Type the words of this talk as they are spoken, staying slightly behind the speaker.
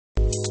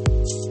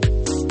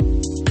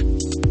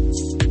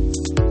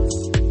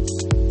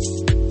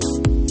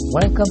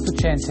Welcome to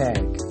Chain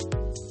Tech,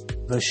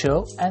 the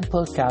show and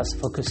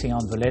podcast focusing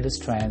on the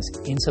latest trends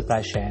in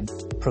supply chain,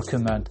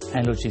 procurement,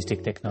 and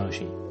logistic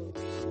technology.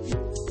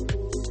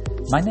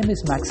 My name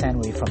is Max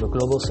Henry from the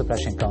Global Supply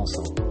Chain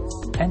Council,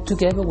 and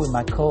together with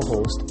my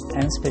co-host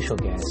and special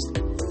guest,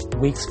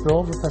 we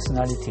explore the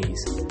personalities,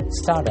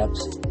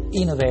 startups,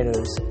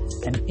 innovators,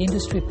 and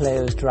industry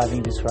players driving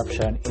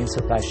disruption in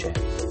supply chain,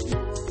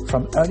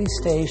 from early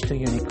stage to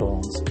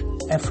unicorns,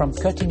 and from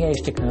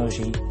cutting-edge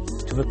technology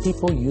to the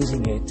people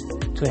using it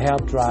to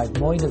help drive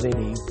more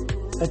innovative,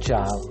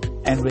 agile,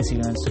 and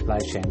resilient supply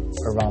chain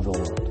around the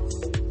world.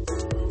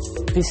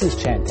 This is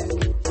Chain Tech.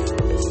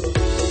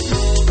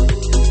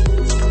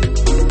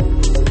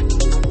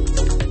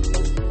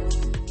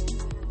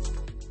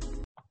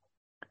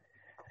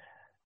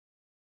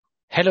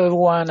 Hello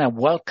everyone and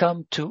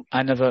welcome to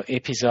another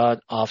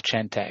episode of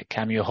Chain Tech.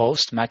 I'm your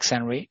host, Max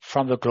Henry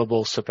from the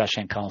Global Supply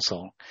Chain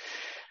Council.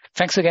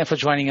 Thanks again for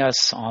joining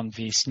us on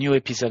this new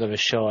episode of the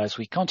show as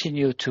we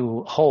continue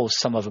to host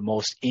some of the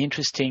most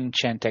interesting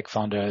Chain Tech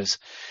founders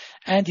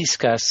and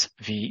discuss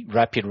the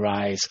rapid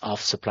rise of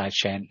supply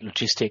chain,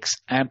 logistics,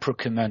 and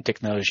procurement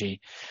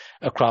technology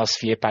across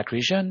the APAC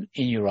region,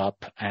 in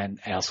Europe, and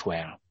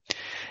elsewhere.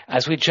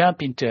 As we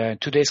jump into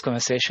today's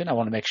conversation, I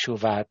want to make sure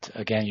that,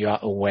 again, you are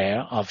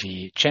aware of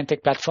the Chain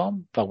Tech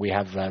platform that we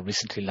have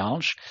recently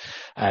launched.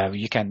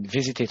 You can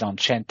visit it on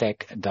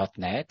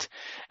chaintech.net.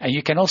 And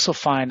you can also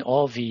find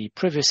all the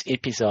previous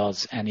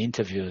episodes and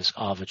interviews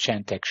of the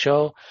Chain Tech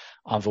show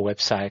on the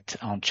website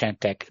on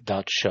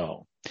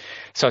chaintech.show.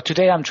 So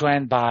today I'm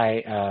joined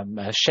by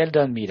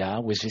Sheldon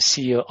Mydat, who is the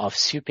CEO of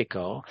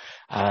Suppeco,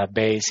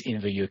 based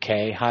in the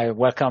UK. Hi,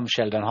 welcome,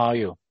 Sheldon. How are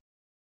you?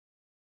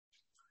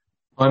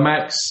 Hi,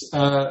 Max.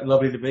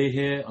 Lovely to be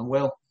here. I'm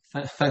well.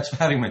 Thanks for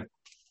having me.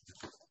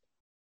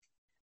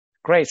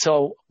 Great.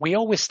 So we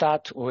always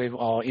start with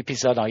our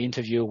episode, our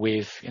interview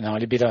with, a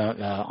little bit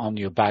on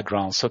your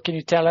background. So can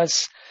you tell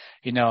us,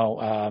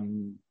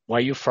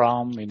 where you're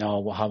from,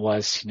 how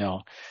was,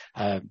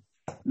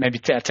 maybe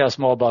tell us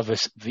more about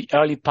the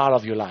early part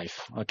of your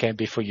life, okay,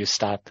 before you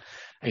start,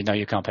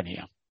 your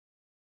company.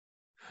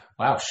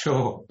 Wow,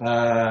 sure.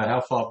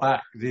 How far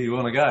back do you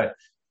want to go?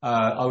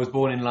 I was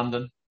born in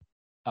London.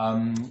 I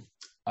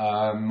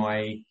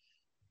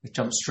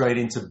jumped straight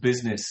into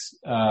business.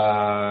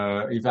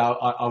 I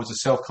was a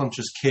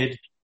self-conscious kid.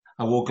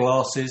 I wore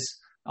glasses.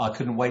 I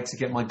couldn't wait to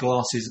get my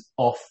glasses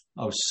off.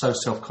 I was so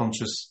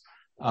self-conscious.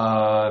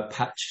 Wore a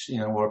patch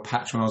when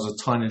I was a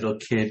tiny little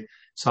kid.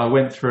 So I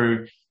went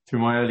through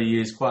my early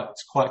years quite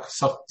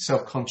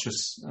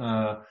self-conscious,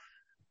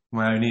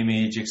 my own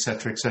image,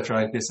 etc., etc.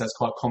 I guess that's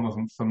quite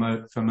common for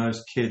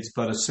most kids.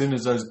 But as soon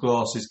as those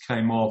glasses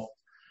came off,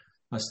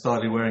 I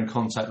started wearing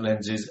contact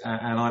lenses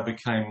and I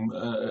became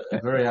a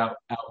very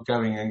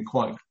outgoing and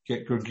quite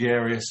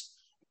gregarious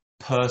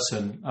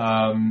person.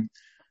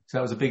 So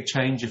that was a big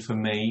changer for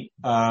me.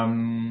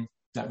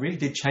 That really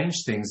did change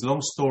things. Long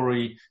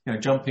story,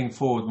 jumping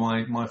forward,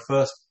 my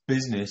first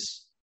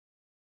business,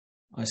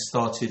 I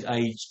started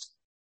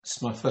it's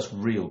my first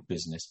real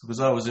business because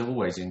I was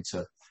always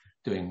into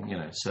doing,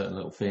 certain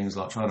little things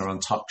like trying to run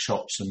tuck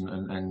shops and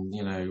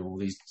all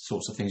these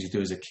sorts of things you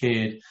do as a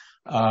kid.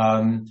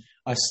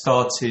 I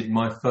started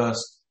my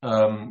first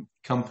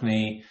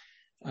company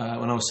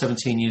when I was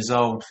 17 years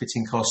old,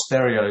 fitting car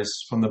stereos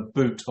from the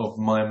boot of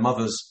my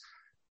mother's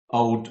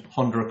old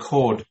Honda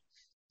Accord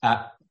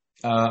at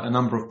a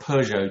number of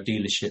Peugeot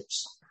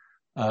dealerships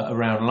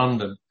around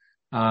London.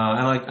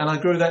 And I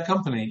grew that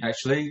company,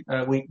 actually.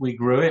 We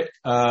grew it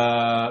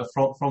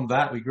from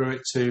that. We grew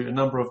it to a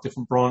number of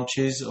different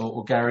branches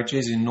or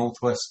garages in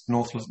North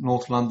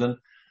London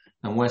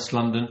and West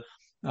London.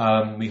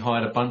 We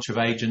hired a bunch of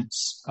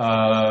agents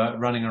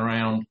running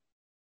around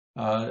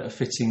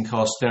fitting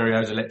car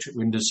stereos, electric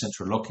windows,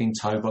 central locking,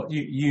 tow bar,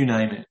 you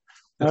name it.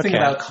 The thing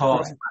about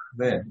cars back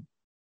then,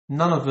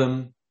 none of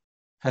them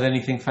had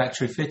anything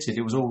factory fitted.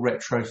 It was all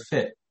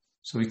retrofit.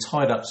 So we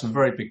tied up some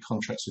very big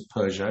contracts with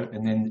Peugeot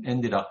and then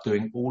ended up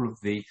doing all of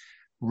the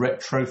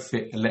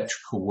retrofit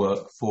electrical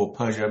work for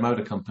Peugeot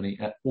Motor Company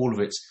at all of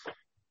its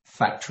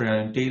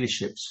factory-owned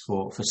dealerships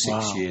for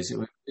 6 years. It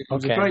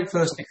was a great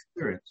first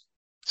experience.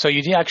 So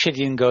you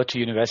didn't go to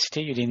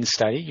university, you didn't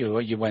study,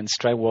 you went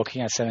straight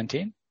working at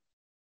 17?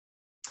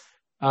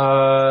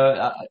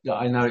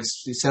 I know it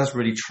sounds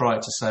really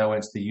trite to say I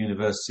went to the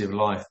University of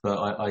Life, but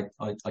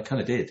I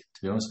kind of did,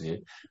 to be honest with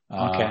you.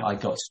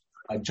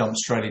 I jumped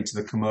straight into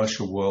the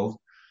commercial world,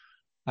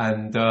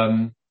 and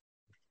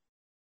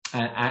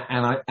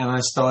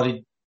I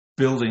started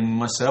building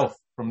myself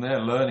from there,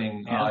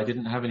 learning. I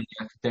didn't have any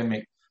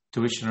academic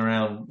tuition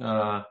around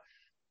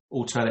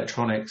auto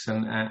electronics,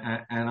 and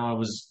I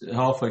was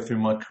halfway through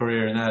my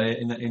career in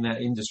that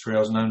industry. I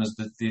was known as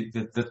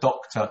the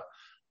doctor,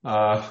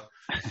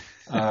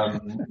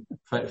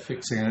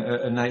 fixing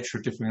a nature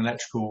of different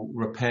electrical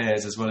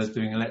repairs as well as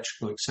doing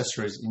electrical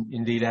accessories.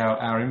 Indeed,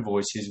 our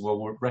invoices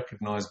were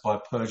recognised by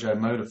Peugeot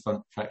Motor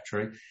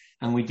Factory,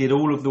 and we did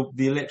all of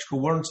the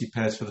electrical warranty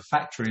pairs for the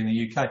factory in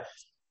the UK.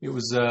 It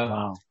was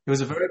Wow. it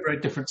was a very, very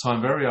different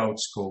time, very old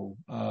school.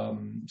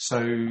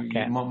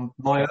 Okay.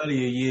 My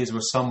earlier years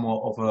were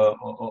somewhat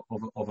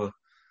of a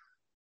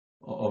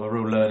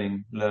real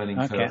learning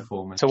Okay. curve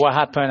for me. So what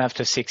happened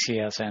after 6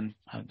 years and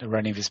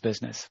running this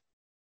business?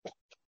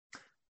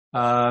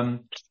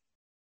 Um,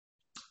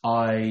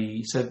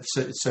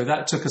 so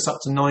that took us up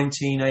to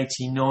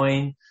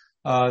 1989.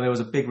 There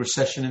was a big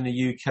recession in the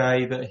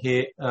UK that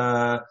hit.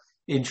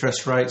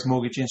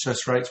 Mortgage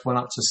interest rates went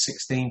up to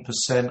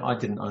 16%. I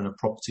didn't own a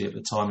property at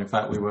the time. In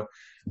fact, we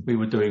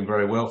were doing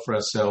very well for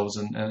ourselves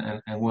and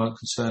weren't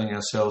concerning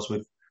ourselves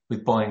with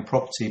buying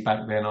property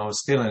back then. I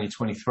was still only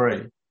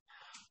 23.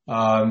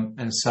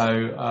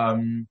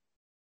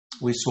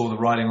 We saw the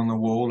writing on the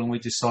wall and we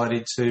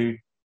decided to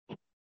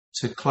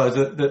close.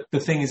 The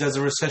thing is, as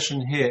a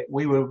recession hit,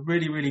 we were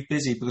really, really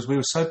busy because we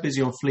were so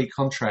busy on fleet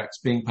contracts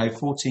being paid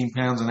 £14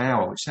 an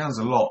hour, which sounds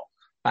a lot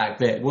back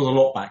then. It was a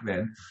lot back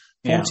then.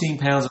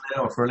 £14 an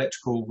hour for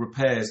electrical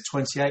repairs,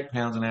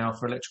 £28 an hour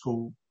for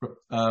electrical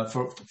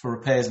for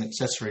repairs and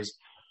accessories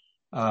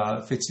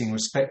fitting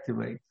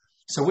respectively.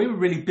 So we were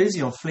really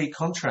busy on fleet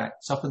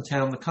contracts up and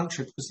down the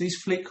country because these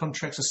fleet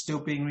contracts are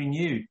still being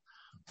renewed.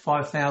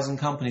 5,000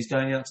 companies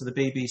going out to the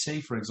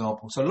BBC, for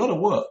example. So a lot of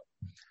work.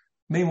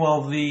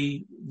 Meanwhile,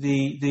 the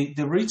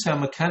retail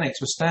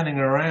mechanics were standing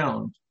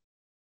around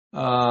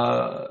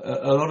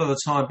a lot of the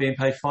time being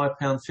paid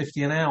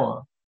 £5.50 an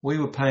hour. We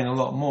were paying a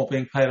lot more,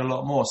 being paid a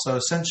lot more. So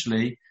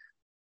essentially,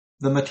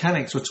 the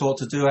mechanics were taught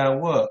to do our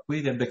work. We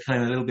then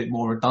became a little bit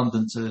more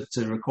redundant to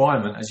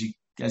requirement, as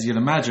you'd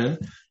imagine.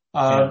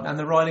 And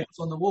the writing was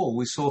on the wall.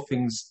 We saw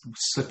things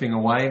slipping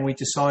away, and we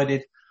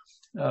decided,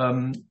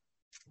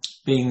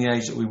 being the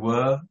age that we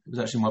were, it was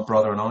actually my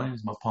brother and I, he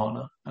was my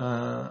partner,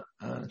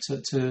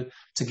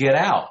 to get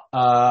out.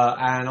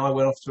 And I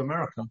went off to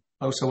America.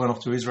 I also went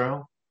off to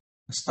Israel.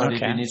 I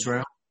studied in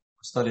Israel.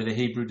 I studied a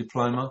Hebrew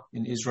diploma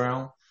in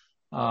Israel.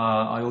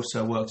 I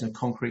also worked in a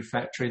concrete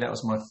factory. That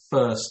was my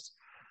first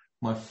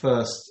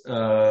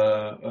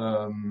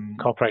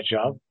Corporate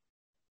job.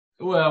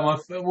 Well,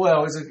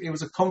 it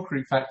was a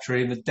concrete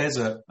factory in the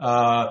desert.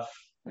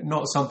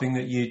 Not something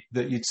that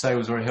you'd say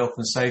was very health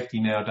and safety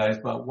nowadays,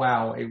 but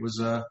wow, it was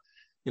an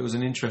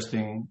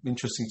interesting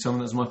time.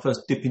 That was my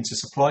first dip into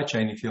supply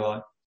chain, if you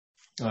like.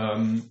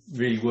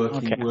 Really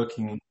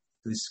working in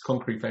this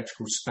concrete factory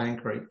called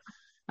Spancrete.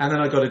 And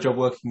then I got a job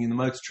working in the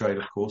motor trade,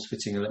 of course,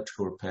 fitting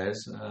electrical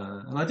repairs.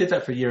 And I did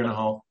that for a year and a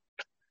half.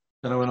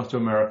 Then I went off to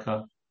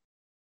America.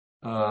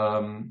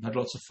 Had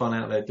lots of fun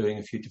out there doing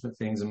a few different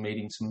things and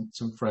meeting some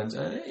friends.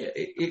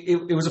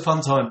 It was a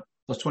fun time. I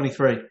was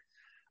 23,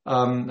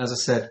 as I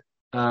said.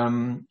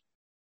 And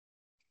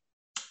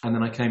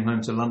then I came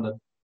home to London.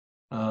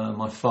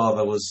 My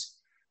father was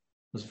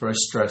very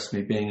stressed,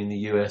 me being in the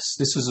US.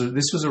 This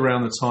was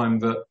around the time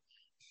that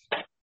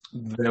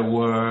there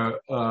were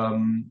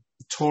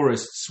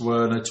tourists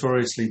were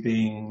notoriously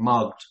being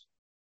mugged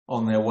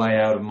on their way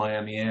out of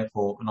Miami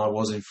Airport, and I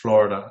was in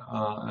Florida.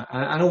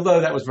 And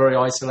although that was very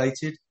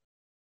isolated,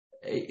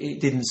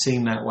 it didn't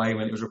seem that way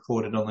when it was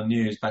reported on the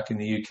news back in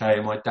the UK.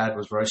 And my dad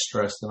was very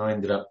stressed, and I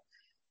ended up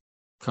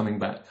coming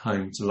back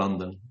home to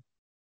London.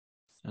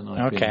 And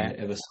I've been here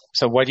ever since.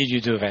 So what did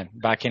you do then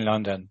back in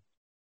London?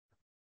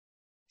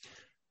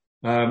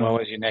 What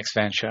was your next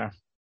venture?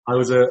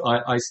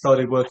 I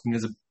started working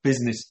as a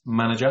business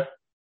manager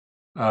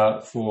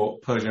for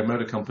Peugeot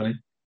Motor Company.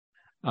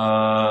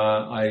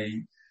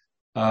 I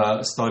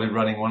started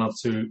running one or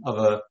two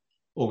other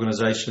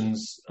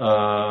organizations,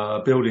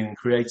 creating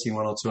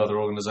one or two other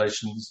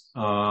organizations.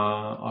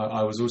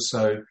 I was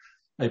also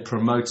a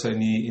promoter in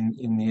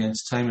the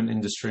entertainment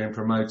industry and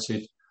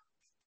promoted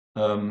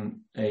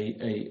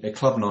a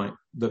club night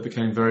that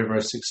became very,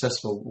 very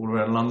successful all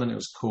around London. It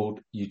was called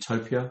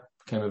Utopia.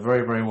 Became a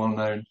very, very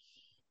well-known,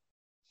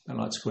 I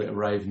like to call it a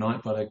rave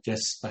night, but I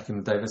guess back in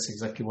the day, that's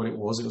exactly what it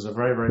was. It was a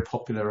very, very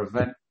popular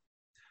event.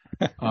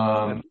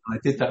 I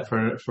did that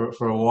for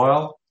a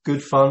while.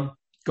 Good fun.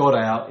 Got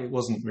out. It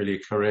wasn't really a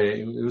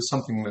career. It was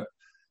something that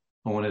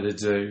I wanted to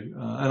do.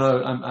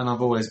 And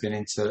I've always been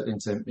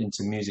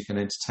into music and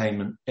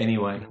entertainment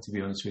anyway, to be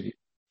honest with you.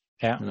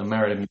 Yeah. And I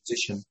married a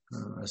musician,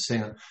 a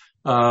singer.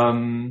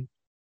 And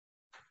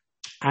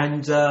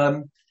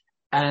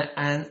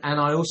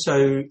I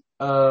also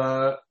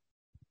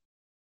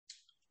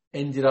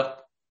ended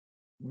up,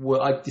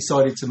 I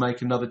decided to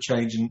make another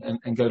change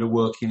and go to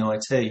work in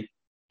IT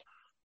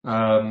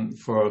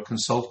for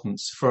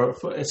consultants, for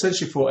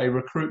essentially for a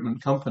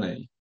recruitment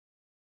company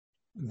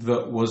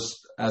that was,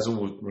 as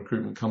all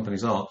recruitment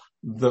companies are,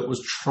 that was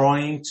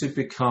trying to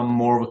become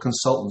more of a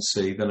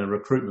consultancy than a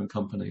recruitment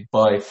company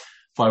by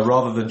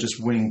rather than just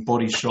winning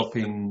body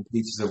shopping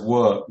pieces of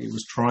work, it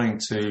was trying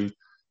to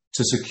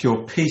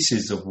secure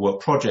pieces of work,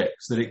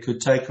 projects that it could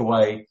take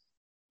away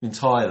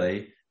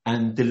entirely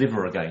and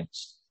deliver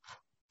against.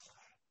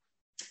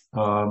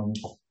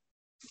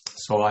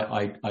 So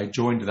I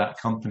joined that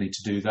company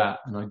to do that,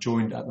 and I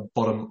joined at the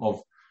bottom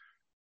of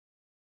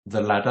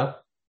the ladder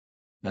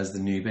as the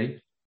newbie.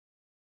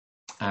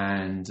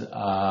 And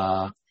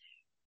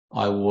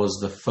I was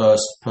the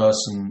first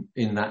person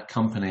in that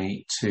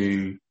company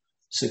to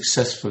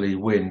successfully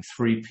win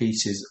 3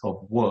 pieces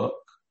of work,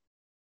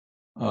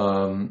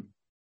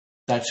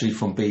 actually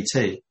from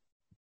BT.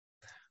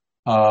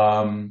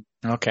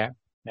 Okay.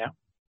 Yeah.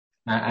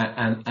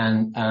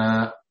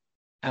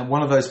 And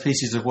one of those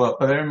pieces of work,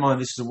 but bear in mind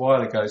this is a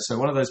while ago. So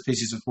one of those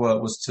pieces of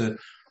work was to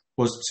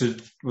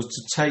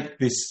take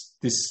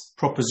this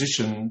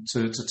proposition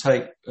to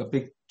take a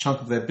big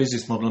chunk of their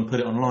business model and put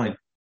it online.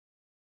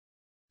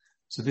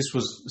 So this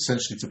was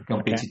essentially to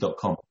become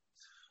BT.com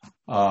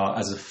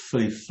as a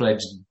fully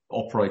fledged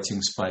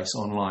operating space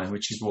online,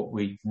 which is what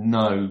we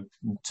know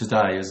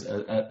today as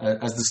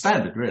the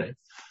standard, really.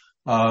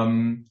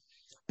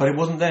 But it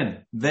wasn't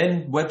then.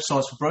 Then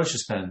websites were brochure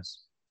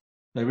stands.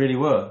 They really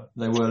were.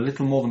 They were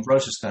little more than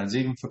brochure stands,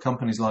 even for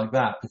companies like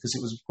that, because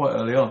it was quite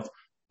early on.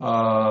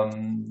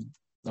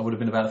 I would have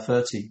been about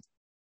 30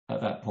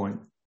 at that point.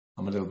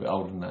 I'm a little bit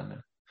older than that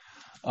now.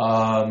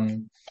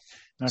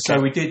 So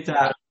we did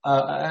that,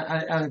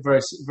 and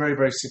very, very,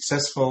 very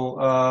successful.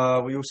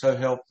 We also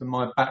helped, and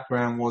my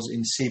background was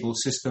in Siebel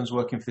Systems,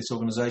 working for this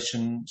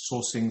organization,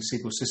 sourcing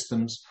Siebel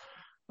Systems.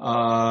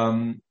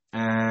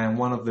 And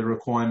one of the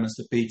requirements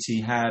that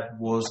BT had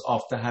was,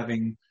 after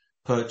having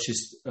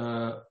purchased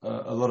a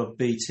lot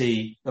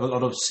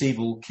of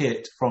Siebel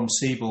kit from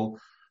Siebel,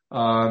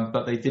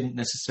 but they didn't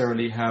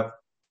necessarily have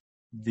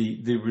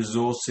the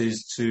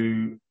resources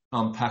to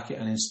unpack it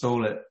and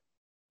install it.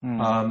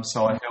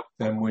 So I helped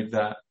them with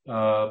that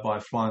by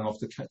flying off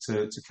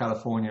to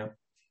California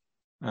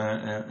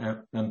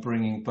and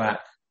bringing back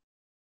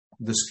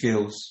the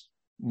skills,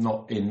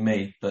 not in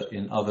me, but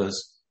in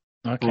others.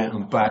 Brought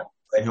them back.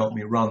 They helped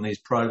me run these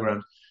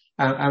programs.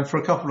 And for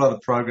a couple of other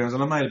programs,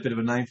 and I made a bit of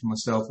a name for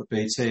myself at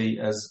BT,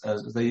 as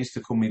they used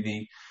to call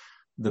me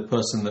the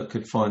person that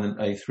could find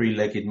a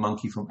 3-legged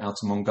monkey from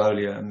outer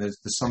Mongolia. And there's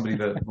somebody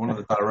one of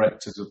the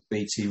directors of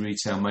BT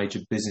Retail Major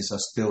Business, I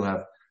still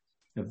have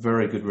a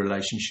very good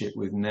relationship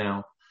with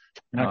now.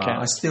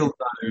 I still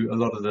know a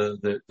lot of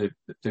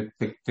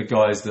the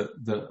guys that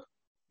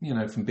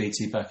from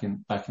BT back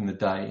in the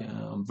day.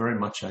 I'm very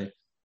much a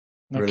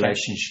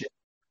relationship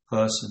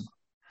person.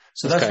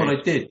 So that's what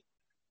I did.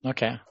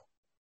 Okay.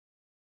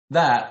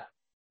 That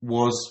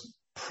was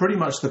pretty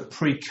much the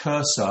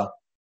precursor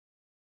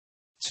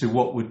to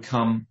what would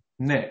come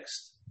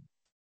next.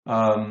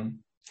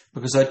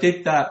 Because I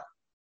did that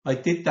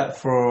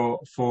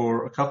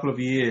for a couple of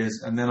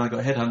years, and then I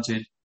got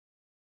headhunted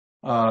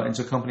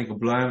into a company called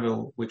Blue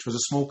Anvil, which was a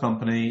small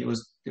company. It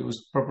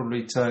was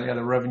probably it had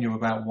a revenue of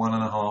about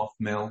 1.5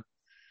 mil.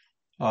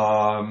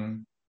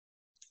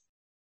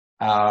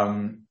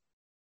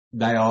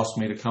 They asked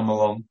me to come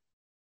along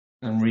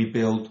and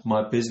rebuild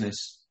my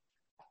business.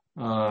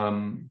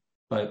 And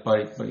they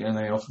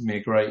offered me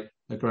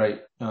a great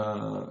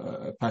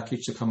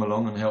package to come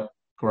along and help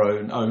grow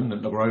and own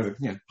and grow,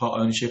 part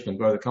ownership and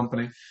grow the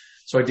company.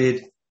 So I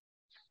did.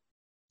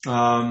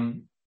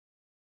 And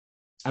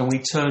we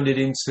turned it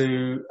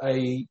into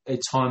a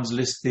Times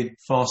listed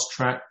fast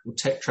track or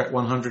tech track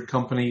 100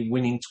 company,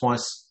 winning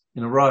twice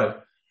in a row,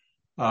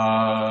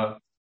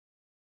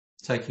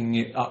 taking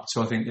it up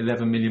to, I think,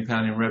 £11 million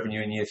in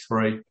revenue in year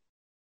 3.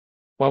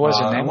 What was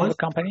the name of the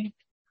company?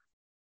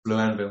 Blue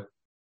Anvil.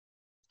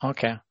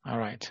 Okay. All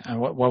right. And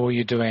what were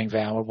you doing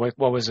there?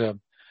 What was the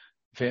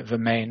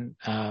main,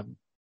 I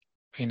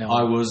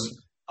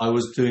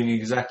was doing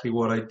exactly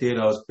what I did.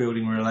 I was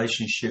building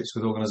relationships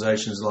with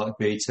organizations like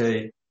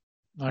BT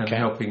and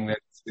helping them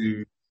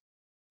to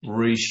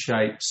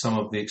reshape some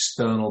of the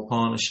external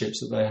partnerships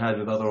that they had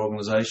with other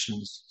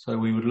organizations. So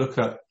we would look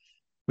at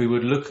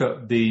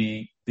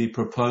the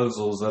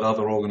proposals that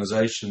other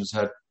organizations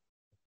had,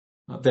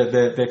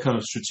 their kind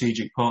of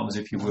strategic partners,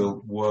 if you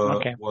will,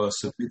 were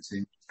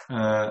submitting,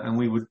 and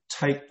we would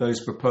take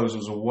those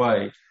proposals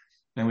away,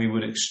 and we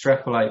would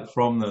extrapolate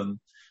from them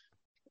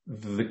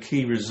the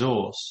key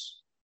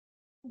resource.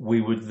 We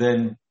would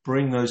then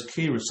bring those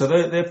key so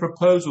their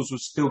proposals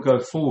would still go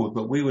forward,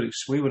 but we would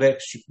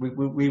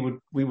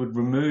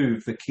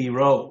remove the key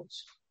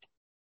roles,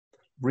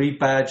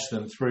 rebadge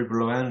them through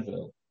Blue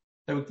Anvil.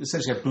 They would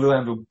essentially have Blue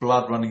Anvil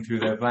blood running through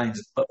their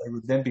veins, but they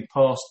would then be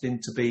passed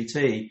into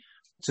BT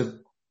to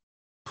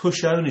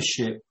push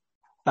ownership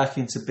back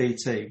into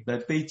BT.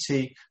 That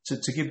BT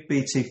to give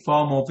BT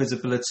far more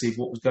visibility of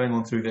what was going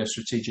on through their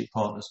strategic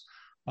partners,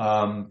 by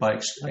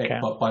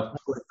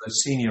putting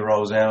those senior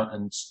roles out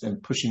and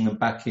pushing them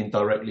back in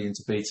directly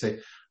into BT.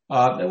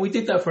 And we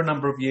did that for a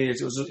number of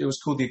years. It was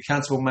called the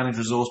Accountable Managed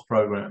Resource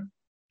Program,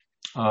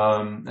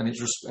 and it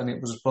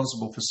was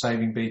responsible for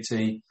saving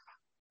BT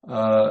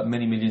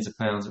many millions of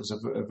pounds. It was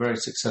a very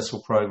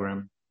successful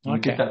program. We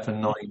did that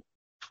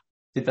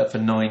for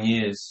 9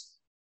 years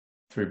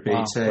through BT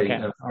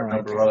and for a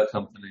number of other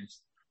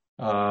companies.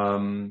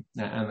 And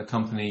the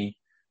company,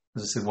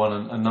 as I said, won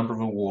a number of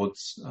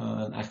awards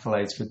and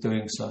accolades for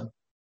doing so.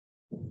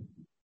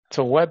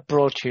 So what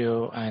brought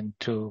you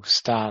to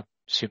start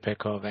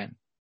Suppeco then?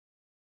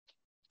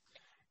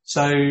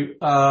 So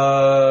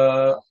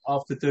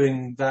after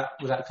doing that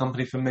with that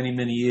company for many,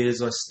 many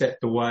years, I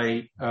stepped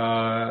away.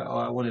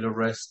 I wanted a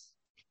rest.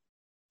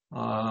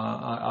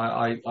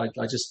 I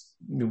just,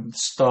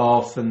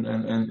 staff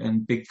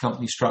and big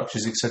company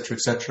structures, etc.,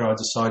 etc. I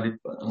decided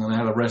I'm going to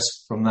have a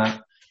rest from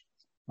that,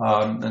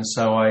 and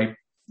so I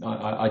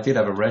did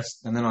have a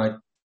rest, and then I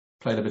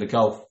played a bit of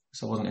golf.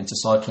 So I wasn't into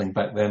cycling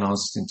back then. I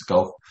was just into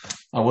golf.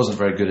 I wasn't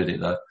very good at it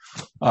though.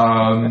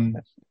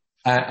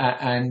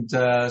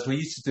 So we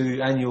used to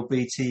do annual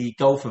BT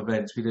golf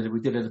events. We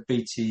did a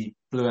BT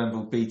Blue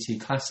Anvil BT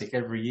Classic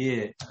every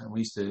year, and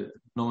we used to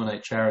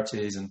nominate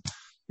charities, and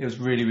it was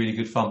really, really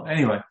good fun.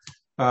 Anyway,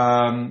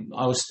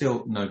 I was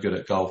still no good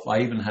at golf. I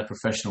even had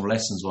professional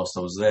lessons whilst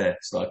I was there,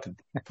 so I could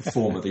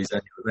perform at these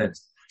annual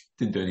events.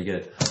 Didn't do any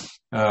good.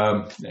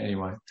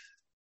 Anyway,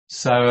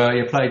 so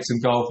played some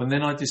golf, and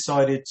then I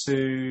decided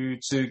to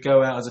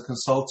go out as a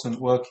consultant,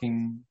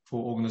 working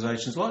for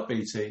organisations like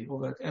BT, or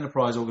the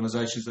enterprise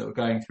organisations that were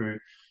going through,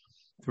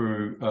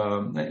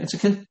 and to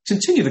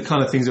continue the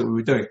kind of things that we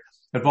were doing,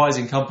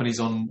 advising companies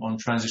on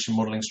transition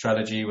modelling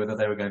strategy, whether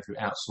they were going through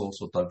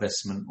outsource or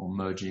divestment or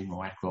merging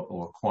or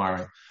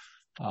acquiring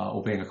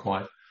or being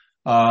acquired.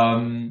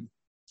 And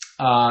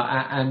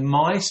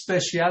my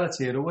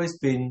speciality had always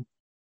been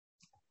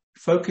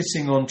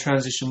focusing on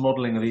transition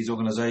modelling of these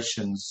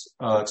organisations,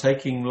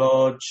 taking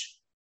large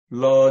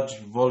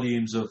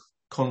volumes of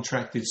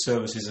contracted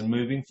services and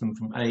moving them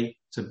from A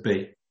to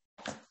B,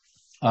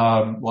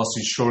 whilst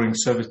ensuring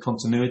service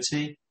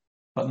continuity,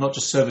 but not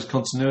just service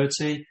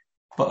continuity,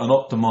 but an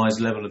optimized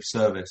level of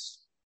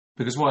service.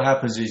 Because what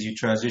happens is you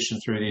transition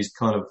through these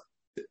kind of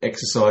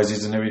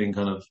exercises and everything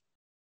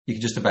you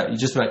just about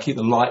keep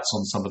the lights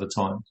on some of the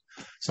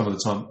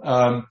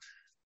time.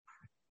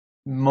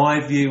 My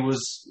view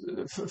was,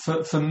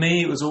 for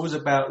me, it was always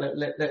about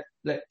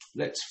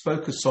let's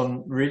focus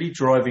on really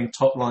driving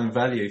top line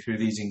value through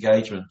these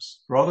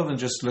engagements, rather than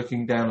just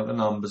looking down at the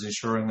numbers,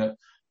 ensuring that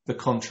the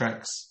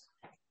contracts,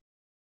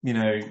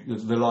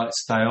 the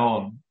lights stay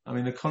on. I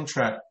mean, the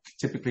contract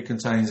typically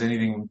contains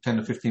anything from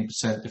 10 to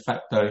 15% de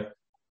facto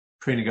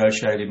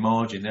pre-negotiated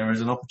margin. There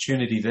is an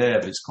opportunity there,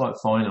 but it's quite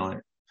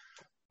finite.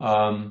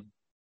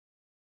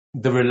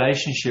 The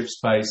relationship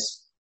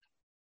space,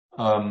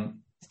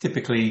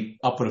 typically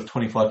upward of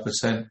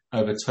 25%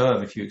 over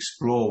term if you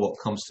explore what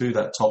comes through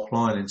that top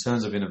line in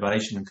terms of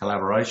innovation and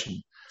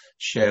collaboration,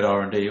 shared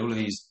R&D, all of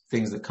these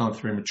things that come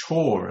through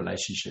mature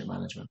relationship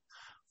management.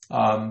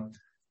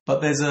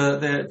 But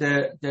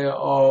there are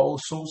all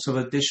sorts of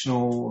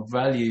additional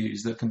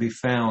values that can be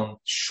found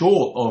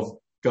short of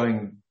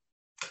going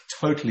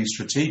totally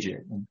strategic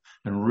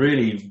and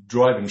really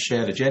driving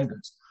shared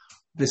agendas.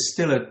 There's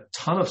still a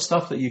ton of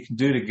stuff that you can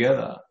do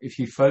together if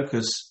you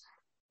focus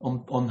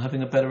on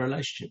having a better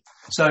relationship.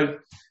 So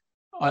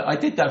I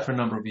did that for a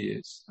number of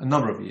years. And a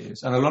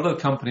lot of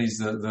the companies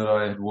that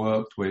I had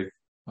worked with,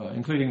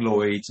 including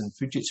Lloyd's and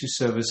Fujitsu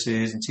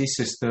Services and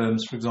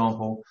T-Systems, for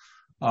example,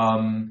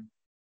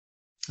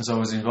 as I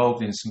was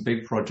involved in some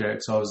big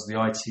projects. I was the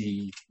IT,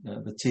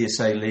 the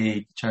TSA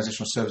lead,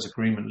 Transitional Service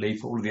Agreement lead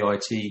for all of the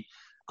IT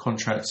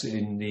contracts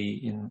in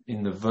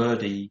the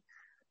Verdi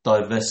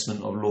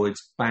divestment of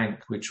Lloyd's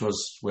Bank, which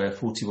was where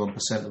 41%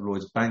 of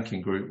Lloyd's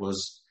banking group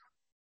was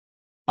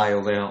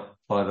bailed out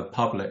by the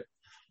public,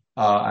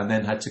 and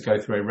then had to go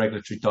through a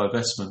regulatory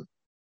divestment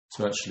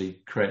to actually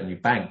create a new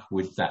bank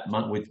with that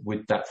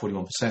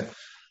 41%.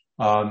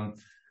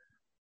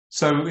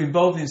 So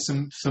involved in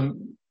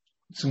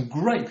some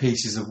great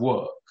pieces of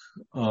work,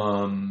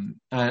 and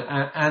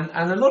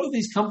a lot of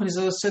these companies,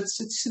 as I said,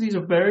 these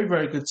are very,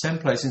 very good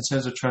templates in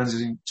terms of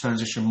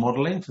transition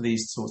modelling for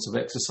these sorts of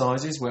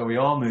exercises where we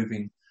are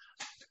moving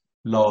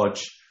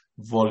large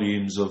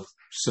volumes of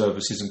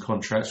services and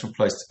contracts from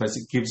place to place.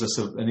 It gives us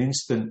an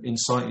instant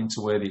insight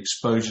into where the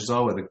exposures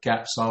are, where the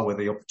gaps are, where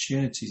the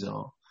opportunities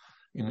are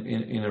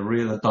in a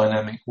real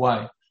dynamic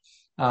way.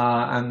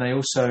 And they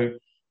also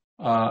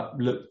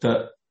looked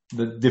at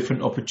the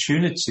different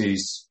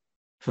opportunities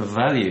for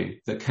value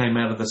that came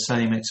out of the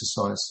same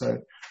exercise. So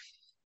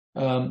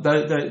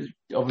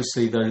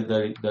obviously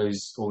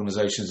those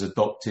organizations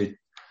adopted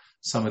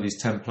some of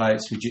these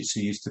templates. Fujitsu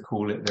used to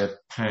call it their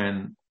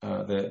pan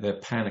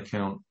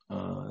account.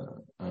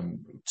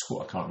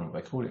 I can't remember what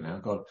they call it now.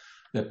 God,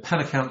 their pan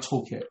account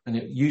toolkit, and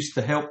it used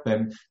to help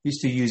them.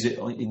 Used to use it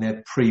in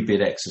their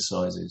pre-bid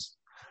exercises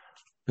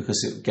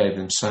because it gave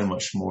them so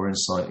much more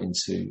insight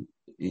into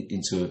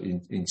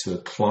a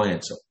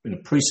client in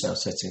a pre-sale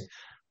setting,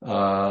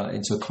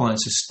 into a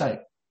client's estate,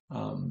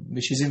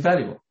 which is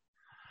invaluable.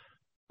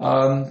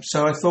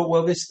 So I thought,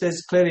 well,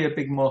 there's clearly a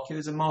big market.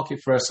 There's a market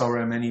for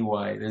SRM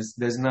anyway.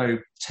 There's no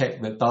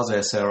tech that does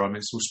SRM.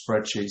 It's all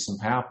spreadsheets and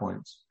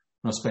PowerPoints.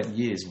 And I spent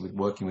years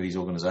working with these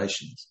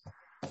organizations,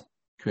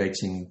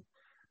 creating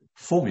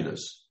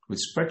formulas with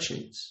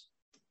spreadsheets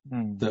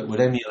that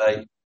would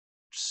emulate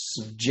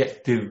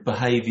subjective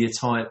behavior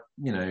type,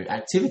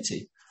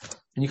 activity.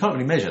 And you can't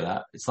really measure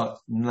that. It's like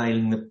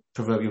nailing the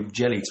proverbial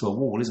jelly to a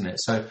wall, isn't it?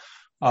 So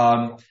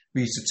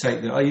We used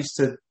to I used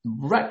to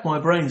rack my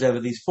brains over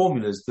these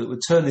formulas that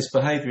would turn this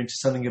behavior into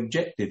something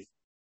objective.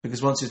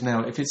 Because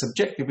if it's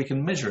objective, we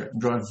can measure it and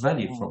drive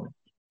value from it.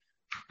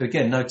 But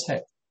again, no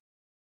tech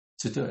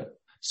to do it.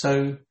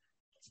 So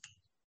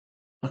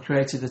I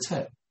created the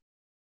tech.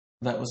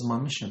 That was my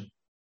mission.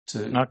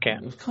 It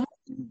was kind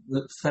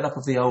of fed up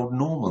of the old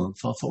normal.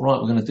 So I thought, right,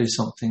 we're going to do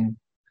something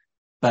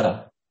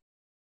better.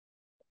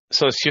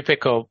 So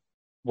Suppeco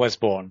was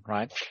born,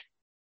 right?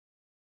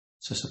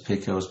 So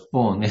Suppeco was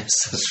born. Yes,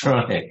 that's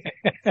right.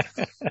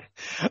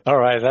 All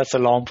right, that's a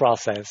long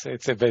process.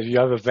 You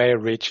have a very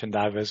rich and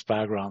diverse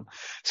background.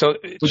 So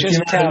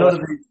just tell us.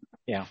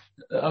 Yeah,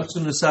 I was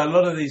going to say a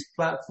lot of these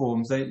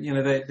platforms. If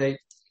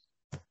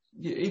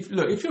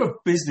you're a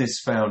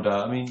business founder,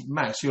 I mean,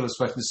 Max, you'll have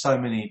spoken to so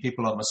many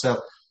people like myself.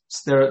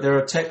 There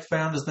are tech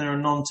founders, there are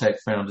non-tech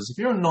founders. If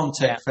you're a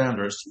non-tech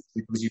founder, it's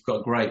because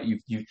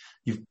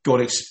you've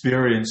got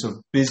experience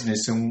of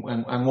business and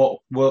what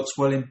works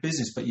well in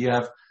business, but you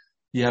have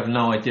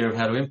no idea of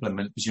how to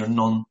implement it because you're a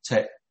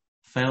non-tech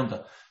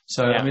founder.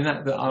 So I mean,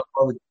 I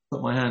would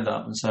put my hand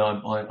up and say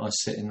I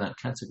sit in that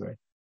category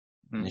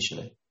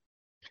initially.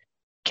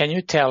 Can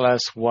you tell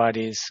us what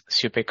is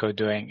Suppeco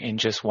doing in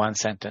just one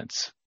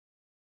sentence?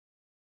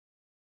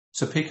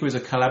 Suppeco is a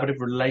collaborative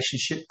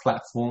relationship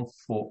platform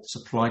for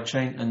supply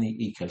chain and the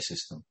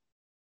ecosystem.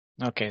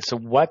 Okay, so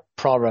what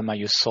problem are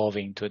you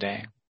solving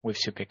today with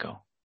Suppeco?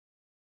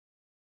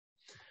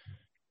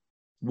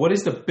 What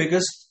is the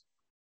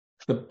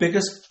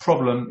biggest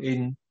problem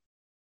in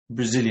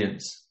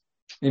resilience?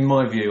 In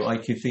my view, I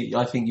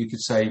think you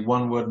could say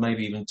one word,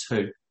 maybe even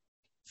two.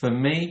 For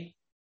me,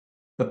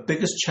 the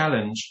biggest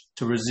challenge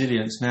to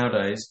resilience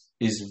nowadays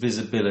is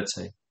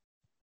visibility.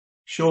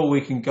 Sure, we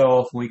can go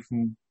off and we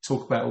can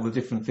talk about all the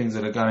different things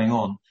that are going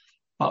on,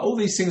 but all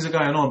these things are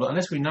going on, but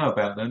unless we know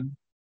about them,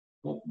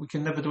 well, we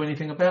can never do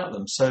anything about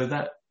them. So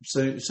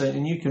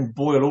and you can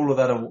boil all of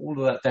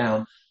that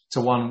down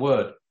to one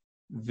word: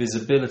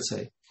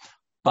 visibility.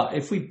 But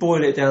if we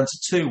boil it down to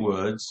two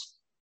words,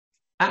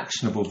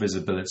 actionable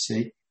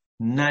visibility,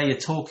 now you're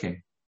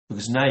talking,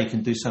 because now you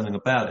can do something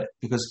about it.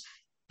 Because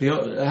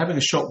having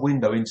a shop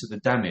window into the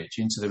damage,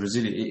 into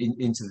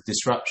the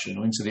disruption,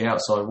 or into the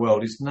outside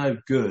world is no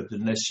good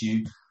unless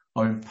you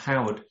are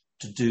empowered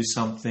to do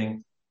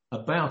something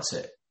about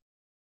it.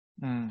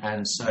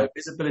 And so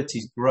visibility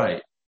is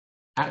great.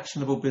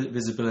 Actionable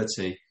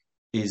visibility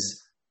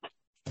is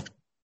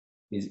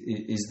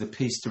the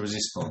piece to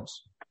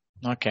resistance.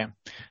 Okay.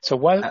 So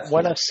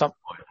what are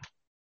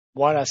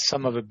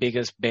some of the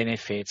biggest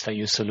benefits that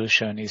your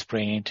solution is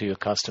bringing to your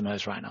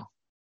customers right now?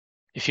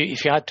 If you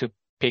had to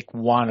pick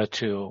one or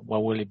two,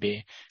 what will it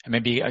be? And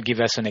maybe give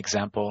us an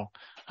example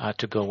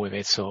to go with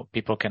it so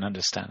people can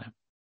understand it.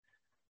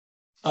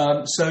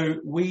 So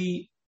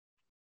we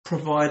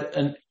provide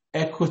an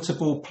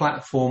equitable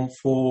platform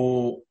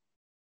for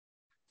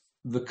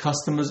the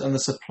customers and the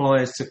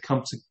suppliers to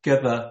come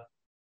together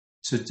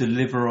to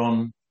deliver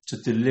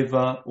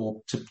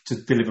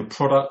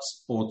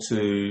products or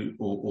to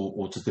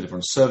deliver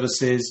on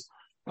services,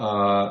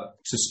 to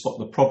spot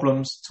the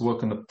problems, to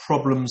work on the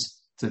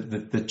problems,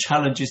 the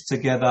challenges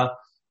together.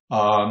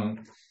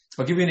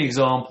 I'll give you an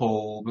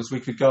example, because we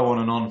could go on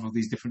and on with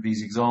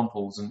these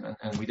examples,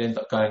 and we'd end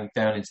up going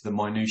down into the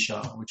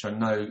minutiae, which I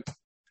know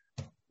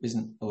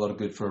isn't a lot of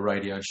good for a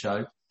radio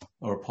show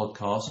or a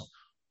podcast.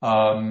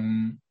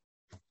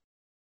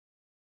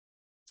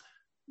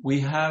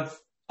 We have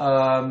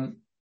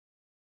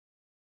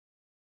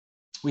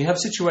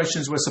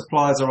situations where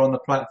suppliers are on the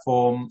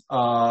platform,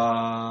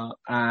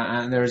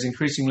 and there is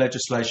increasing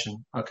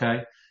legislation.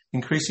 Okay,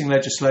 increasing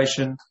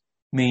legislation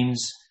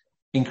means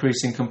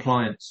increasing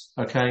compliance.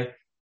 Okay,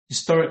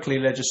 historically,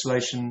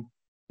 legislation.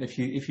 If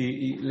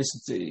you listen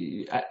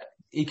to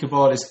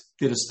EcoVadis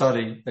did a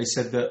study, they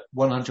said that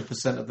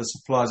 100% of the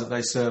suppliers that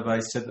they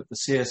surveyed said that the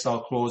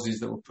CSR clauses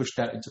that were pushed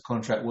out into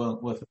contract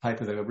weren't worth the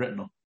paper they were written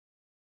on,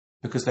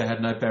 because they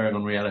had no bearing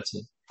on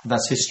reality.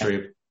 That's history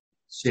of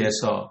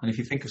CSR. And if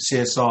you think of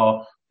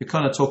CSR, you're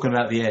kind of talking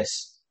about the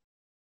S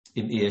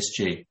in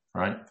ESG,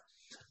 right?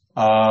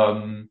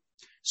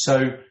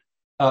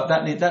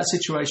 That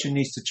situation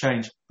needs to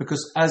change,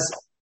 because as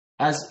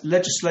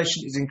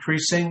legislation is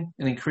increasing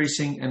and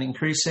increasing and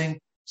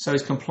increasing, so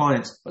is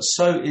compliance, but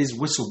so is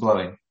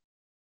whistleblowing.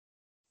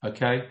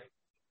 Okay?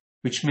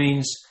 Which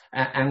means,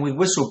 and with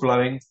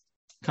whistleblowing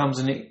comes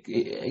an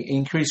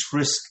increased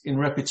risk in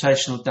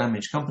reputational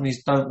damage.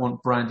 Companies don't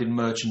want branded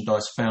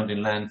merchandise found in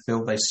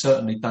landfill. They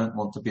certainly don't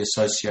want to be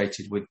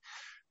associated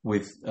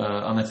with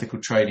unethical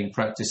trading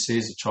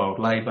practices, child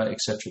labour,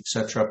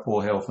 etc.,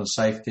 poor health and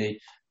safety,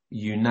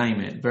 you name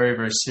it. Very,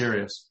 very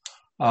serious.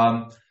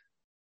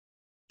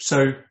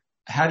 So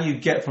how do you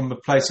get from a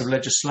place of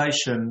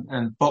legislation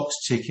and box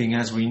ticking,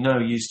 as we know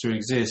used to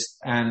exist,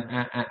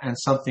 and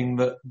something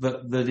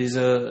that is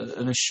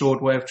an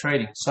assured way of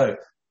trading? So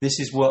this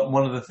is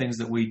one of the things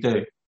that we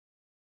do.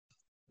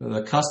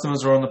 The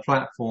customers are on the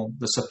platform.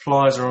 The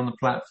suppliers are on the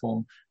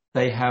platform.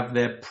 They have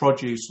their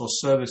produce or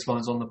service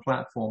lines on the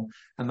platform,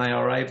 and they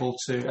are able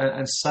to,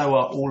 and so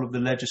are all of the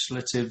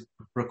legislative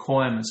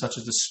requirements, such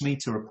as the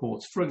SMETA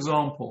reports, for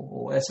example,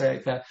 or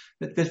SA8.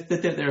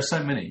 There are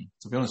so many,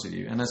 to be honest with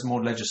you. And as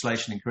more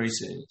legislation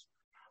increases,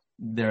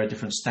 there are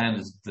different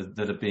standards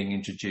that are being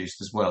introduced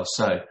as well.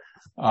 So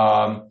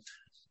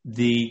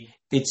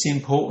it's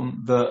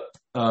important that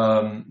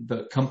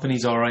that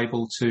companies are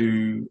able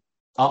to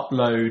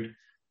upload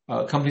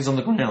companies on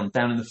the ground,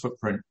 down in the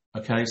footprint.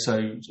 Okay,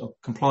 so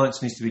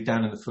compliance needs to be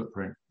down in the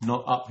footprint,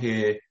 not up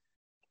here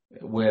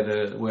where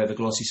the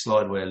glossy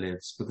slideware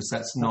lives, because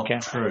that's not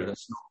true.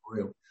 That's not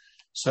real.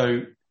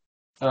 So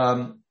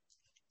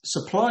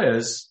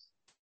suppliers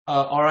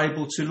are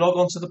able to log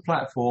onto the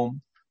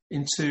platform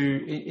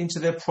into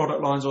their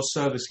product lines or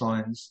service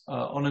lines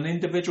on an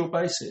individual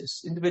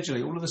basis.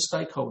 Individually, all of the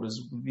stakeholders,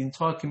 the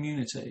entire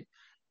community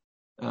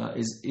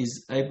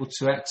is able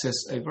to access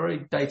a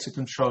very data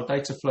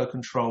flow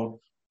controlled,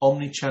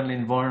 omni-channel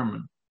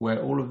environment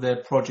where all of their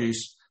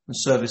produce and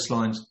service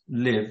lines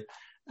live,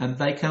 and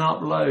they can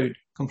upload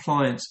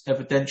compliance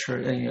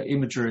evidentiary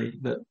imagery.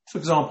 That, for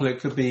example, it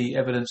could be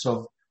evidence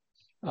of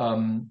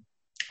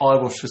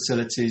eyewash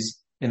facilities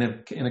in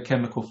a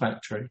chemical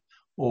factory,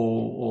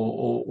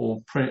 or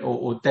print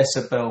or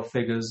decibel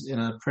figures in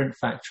a print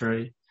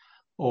factory,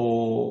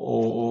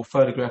 or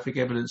photographic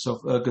evidence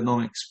of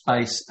ergonomic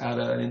space at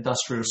an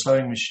industrial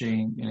sewing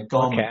machine in a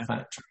garment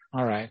factory.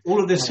 All right. All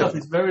of this stuff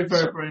is very,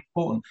 very, very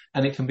important,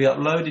 and it can be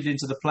uploaded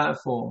into the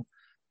platform,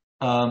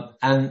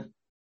 and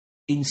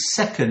in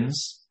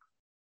seconds,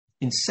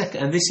 and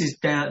this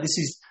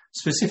is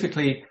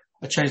specifically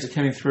a change that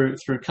came in through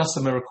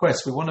customer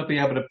requests. We want to be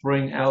able to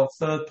bring our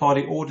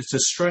third-party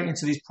auditors straight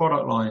into these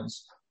product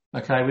lines.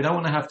 Okay, we don't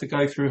want to have to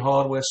go through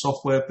hardware,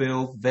 software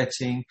build,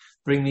 vetting,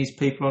 bring these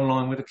people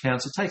online with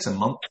accounts. It takes a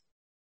month.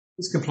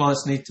 This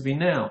compliance needs to be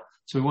now.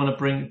 So we want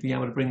to be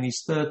able to bring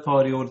these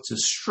third-party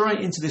auditors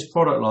straight into this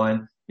product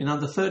line in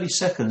under 30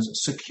 seconds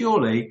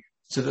securely,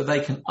 so that they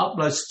can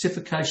upload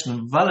certification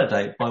and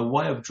validate by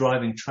way of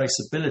driving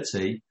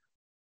traceability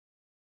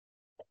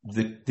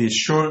the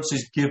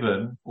assurances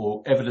given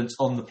or evidence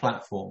on the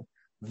platform.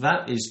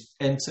 That is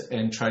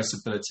end-to-end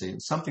traceability.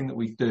 It's something that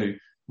we do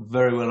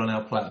very well on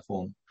our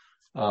platform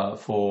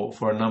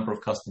for a number of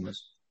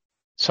customers.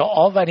 So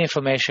all that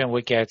information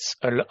we get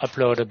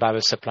uploaded by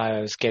the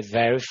suppliers get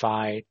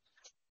verified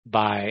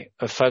by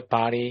a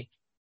third-party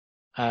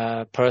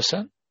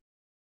person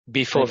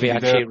before they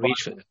actually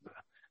reach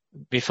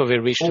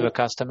to the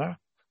customer?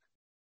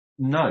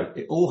 No,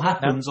 it all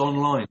happens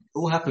online. It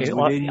all happens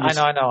within your...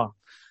 I know.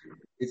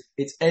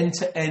 It's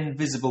end-to-end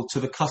visible to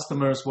the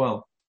customer as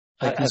well.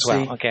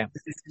 Okay.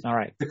 All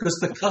right. Because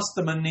the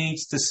customer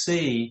needs to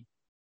see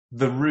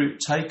the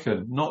route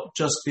taken, not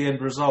just the end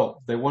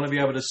result. They want to be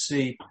able to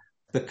see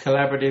the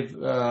collaborative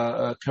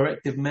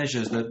corrective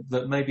measures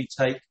that maybe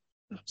take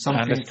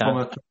something from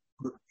a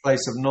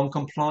place of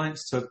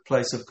non-compliance to a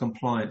place of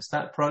compliance.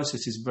 That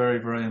process is very,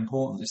 very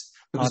important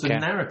because the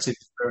narrative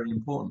is very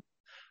important.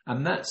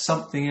 And that's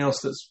something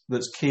else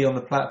that's key on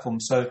the platform.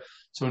 So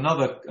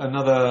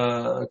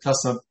another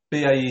customer,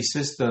 BAE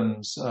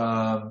Systems,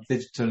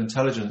 Digital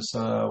Intelligence,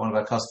 one of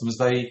our customers,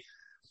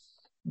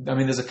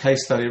 there's a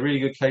case study, a really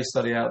good case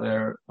study out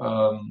there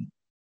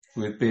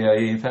with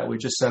BAE. In fact, we're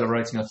just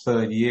celebrating our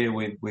third year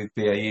with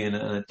BAE and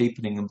a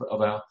deepening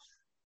of our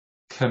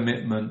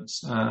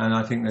commitments. And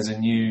I think there's a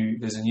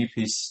new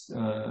piece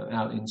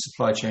out in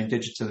Supply Chain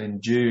Digital in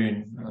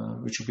June,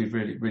 which will be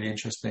really, really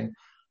interesting.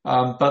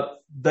 But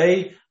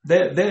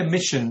their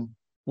mission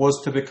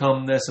was to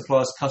become their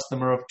supplier's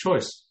customer of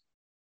choice,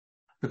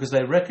 because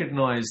they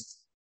recognized,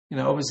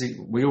 obviously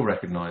we all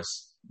recognize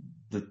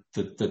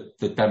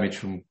the damage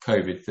from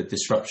COVID, the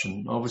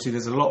disruption. Obviously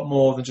there's a lot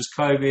more than just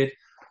COVID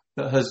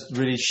that has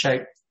really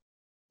shaped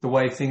the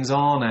way things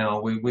are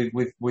now with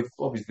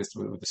obviously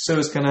with the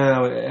Suez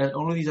Canal and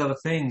all of these other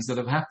things that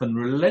have happened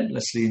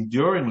relentlessly,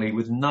 enduringly,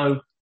 with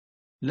no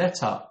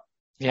let up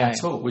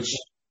at all, which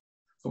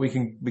we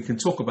can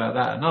talk about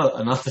that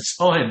another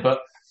time. But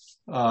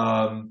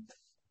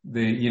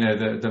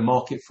the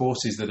market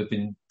forces that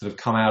have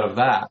come out of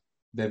that,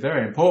 they're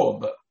very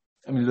important. But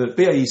I mean, the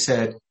BAE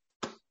said,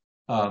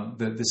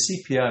 the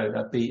CPO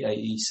at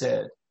BAE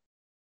said,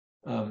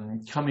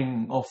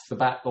 coming off the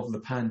back of the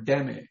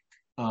pandemic,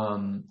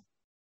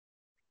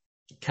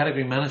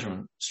 category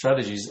management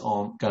strategies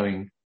aren't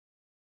going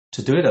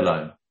to do it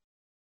alone,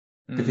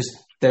 because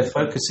they're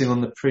focusing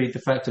on the de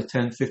facto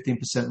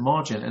 10-15%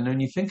 margin. And when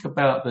you think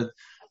about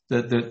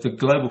the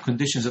global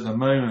conditions at the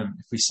moment,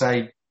 if we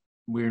say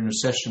we're in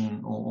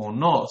recession or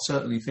not,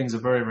 certainly things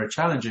are very, very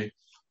challenging.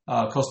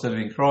 Cost of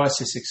living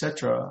crisis,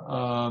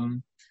 etc.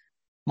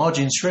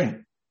 Margins shrink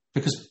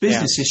because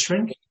business is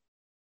shrinking.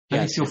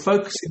 And if you're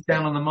focusing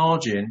down on the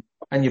margin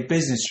and your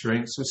business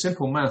shrinks, so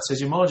simple math says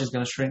your margin is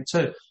going to shrink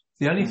too.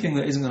 The only thing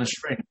that isn't going to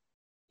shrink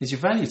is your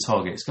value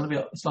target. It's going to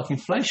be, it's like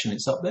inflation.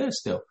 It's up there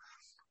still.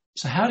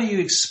 So how do you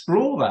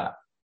explore that?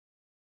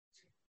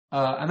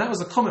 And that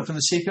was a comment from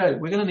the CPO.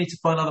 We're going to need to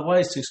find other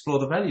ways to explore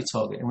the value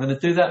target. And we're going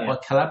to do that by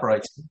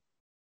collaborating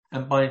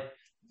and by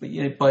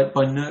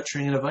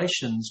nurturing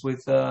innovations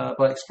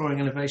by exploring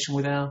innovation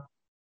with our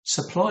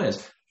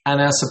suppliers.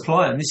 And our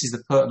supplier, and this is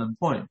the pertinent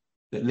point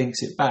that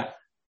links it back,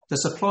 the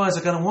suppliers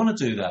are going to want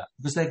to do that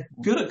because they're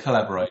good at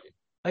collaborating.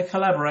 They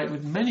collaborate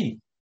with many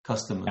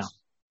customers.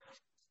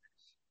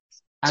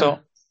 Yeah. So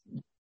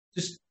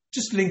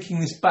just linking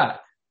this back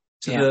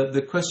to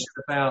the question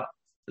about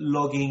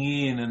logging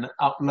in and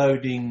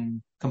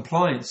uploading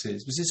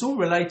compliances, because it's all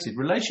related.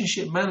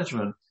 Relationship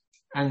management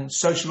and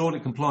social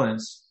audit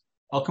compliance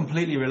are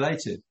completely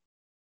related.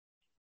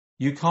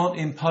 You can't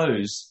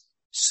impose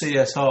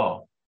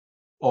CSR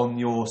on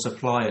your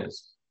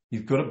suppliers.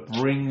 You've got to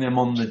bring them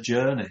on the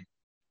journey.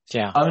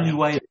 Yeah. Only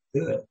way to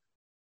do it.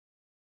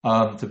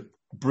 To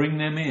bring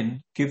them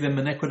in, give them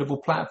an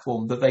equitable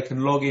platform that they can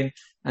log in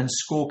and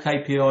score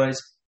KPIs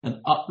and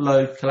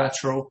upload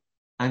collateral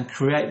and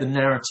create the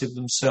narrative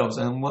themselves.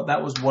 And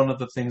that was one of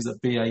the things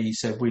that BAE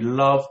said. We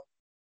love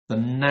the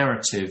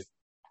narrative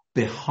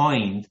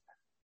behind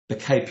the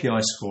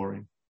KPI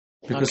scoring,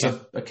 because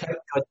a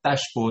KPI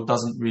dashboard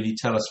doesn't really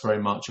tell us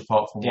very much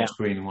apart from what's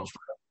green and what's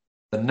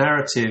red. The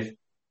narrative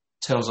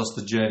tells us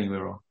the journey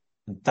we're on,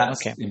 and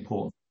that's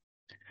important.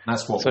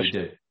 That's what we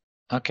do.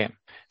 Okay.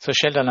 So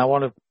Sheldon, I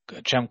want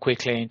to jump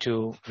quickly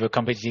into the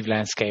competitive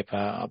landscape.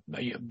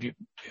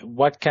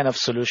 What kind of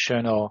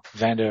solution or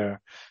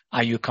vendor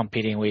are you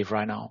competing with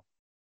right now?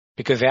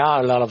 Because there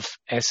are a lot of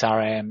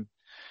SRM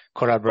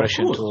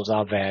collaboration tools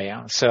out there.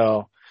 Yeah.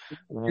 So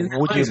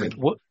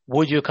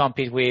would you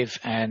compete with,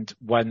 and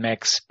what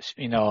makes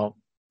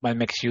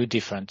you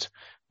different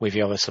with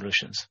the other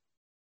solutions?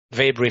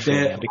 Very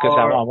briefly, because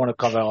I want to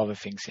cover other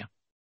things. Yeah.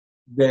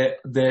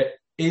 There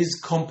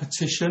is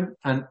competition,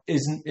 and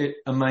isn't it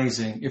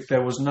amazing? If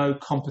there was no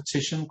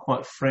competition,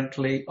 quite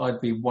frankly, I'd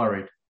be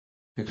worried,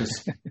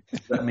 because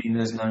that means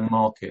there's no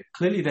market.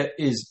 Clearly, there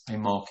is a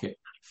market.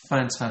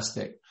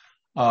 Fantastic.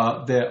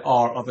 There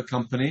are other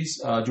companies.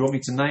 Do you want me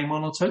to name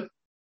one or two?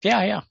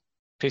 Yeah.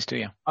 Please do,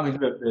 yeah. I mean,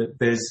 look,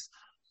 there's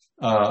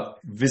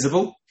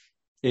Visible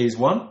is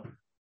one.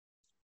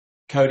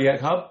 Kodiak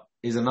Hub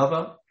is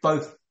another.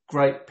 Both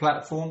great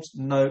platforms,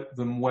 know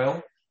them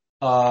well.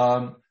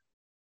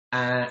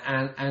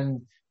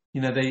 And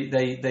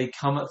they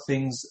come at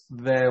things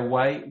their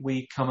way.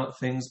 We come at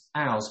things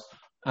ours,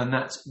 and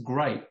that's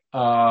great.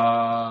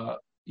 So.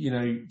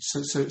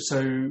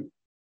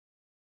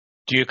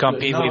 Do you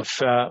compete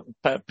with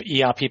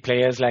ERP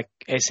players like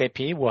SAP,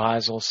 who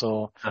has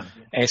also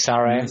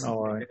SRM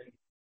or?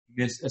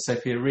 Yes,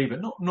 SAP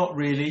Ariba. Not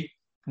really.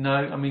 No,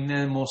 I mean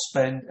they're more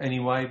spend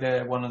anyway.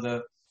 They're one of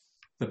the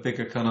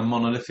bigger kind of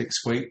monolithic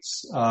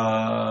suites.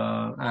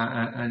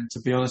 And to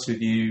be honest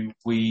with you,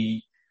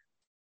 we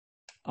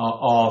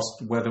are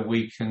asked whether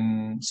we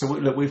can. So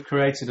look, we've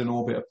created an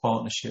orbit of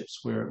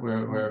partnerships. We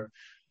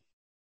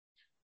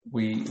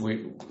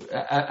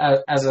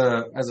as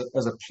a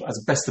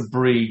best of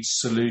breed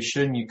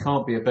solution, you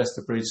can't be a best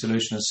of breed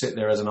solution and sit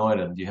there as an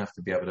island. You have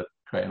to be able to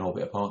create an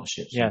orbit of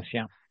partnerships. Yes,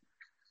 yeah.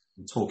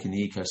 And talk in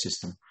the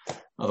ecosystem.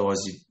 Otherwise,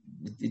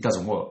 it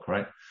doesn't work,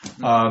 right?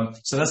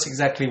 So that's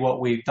exactly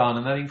what we've done,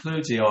 and that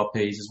includes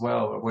ERPs as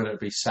well, whether it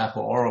be SAP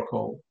or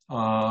Oracle.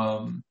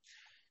 The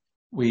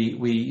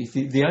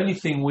only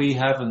thing we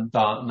haven't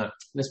done, no,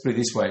 let's put it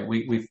this way,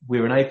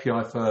 we're an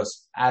API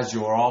first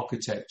Azure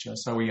architecture,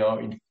 so we are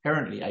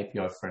inherently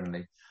API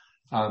friendly.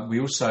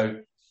 We also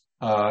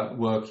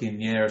work in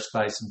the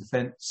aerospace and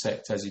defense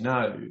sector, as you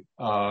know,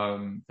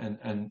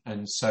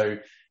 and so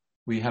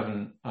we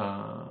haven't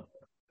gone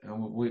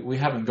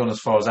as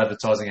far as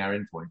advertising our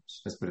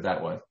endpoints. Let's put it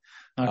that way.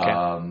 Okay.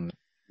 I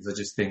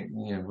just think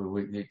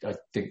I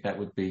think that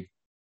would be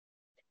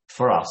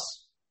for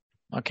us.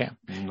 Okay.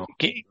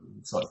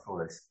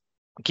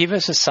 Give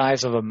us a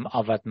size of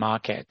that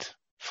market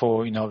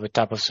for the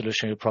type of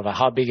solution you provide.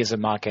 How big is the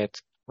market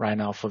right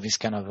now for this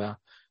kind of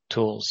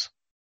tools?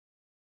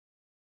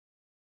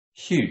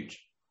 Huge.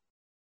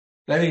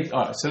 I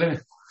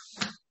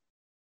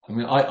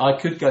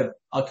could go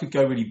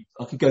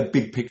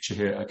big picture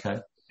here.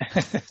 Okay.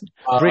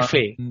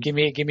 Briefly, give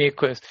me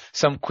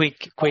some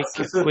quick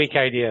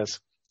ideas.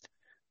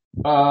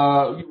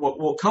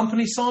 What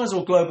company size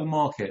or global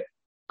market?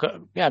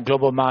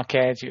 Global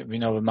market.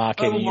 The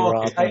market in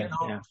Europe.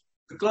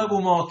 The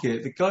global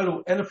market, the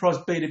global enterprise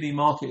B2B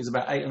market is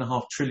about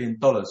 $8.5 trillion.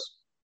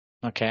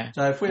 Okay.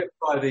 So if we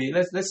apply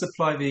let's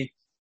apply the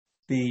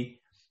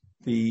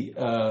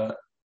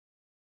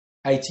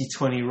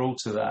 80-20 rule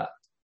to that.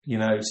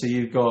 So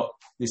you've got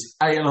this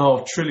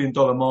 $8.5 trillion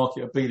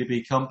market of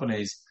B2B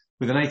companies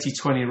with an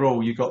 80-20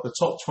 rule. You've got the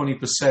top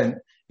 20%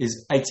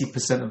 is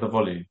 80% of the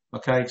volume.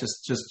 Okay,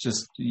 just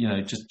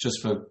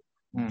for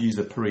use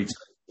the Pareto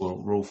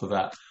rule for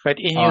that. But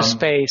in your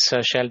space,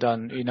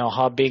 Sheldon,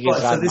 how big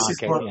is that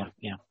market?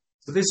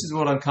 So this is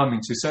what I'm coming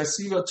to. So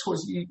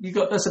you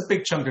got that's a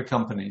big chunk of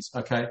companies.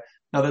 Okay,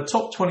 now the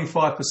top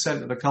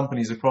 25% of the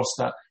companies across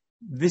that.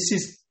 This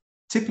is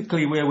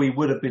typically where we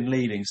would have been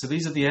leading. So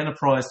these are the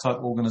enterprise type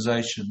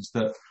organizations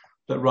that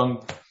run,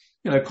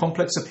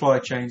 complex supply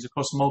chains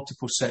across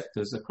multiple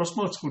sectors, across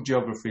multiple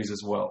geographies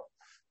as well.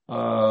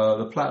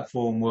 The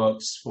platform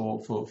works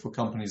for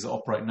companies that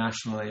operate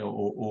nationally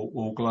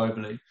or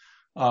globally.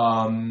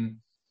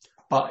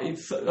 But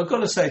I've got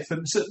to say,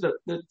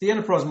 the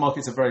enterprise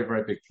market's a very,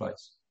 very big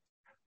place.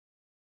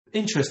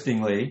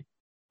 Interestingly,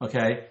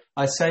 okay,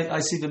 I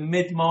see the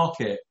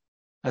mid-market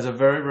as a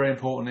very, very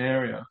important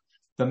area.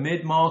 The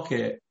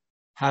mid-market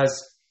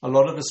has a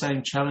lot of the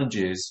same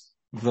challenges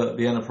that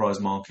the enterprise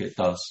market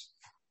does.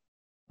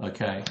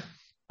 Okay.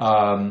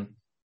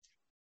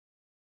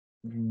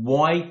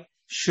 Why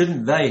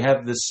shouldn't they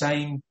have the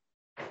same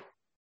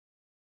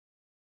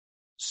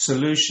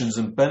solutions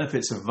and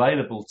benefits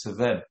available to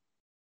them?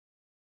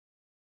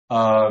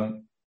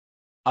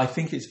 I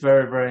think it's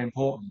very, very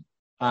important.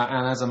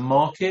 And as a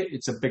market,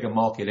 it's a bigger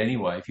market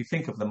anyway. If you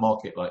think of the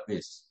market like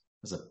this,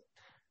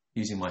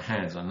 using my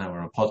hands, I know we're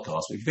on a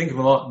podcast, but if you think of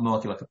a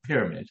market like a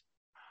pyramid,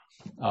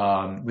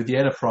 with the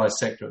enterprise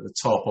sector at the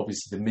top,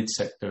 obviously the mid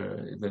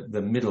sector,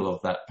 the middle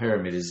of that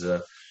pyramid is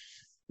a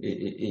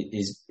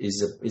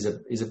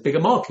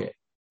bigger market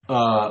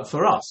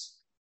for us.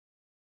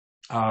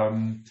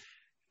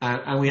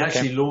 And we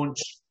actually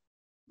launched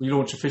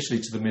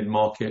officially to the mid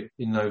market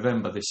in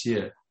November this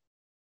year.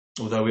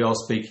 Although we are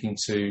speaking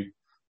to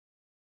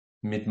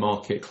mid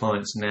market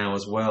clients now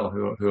as well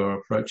who are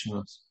approaching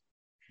us.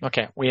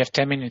 Okay, we have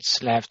 10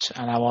 minutes left,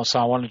 and I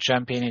want to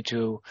jump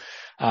into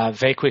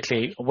very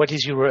quickly. What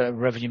is your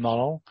revenue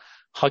model?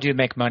 How do you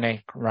make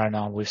money right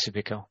now with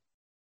Suppeco?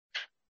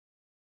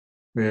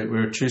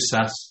 We're a true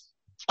SaaS.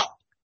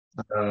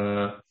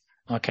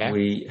 Okay.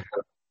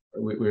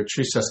 We're a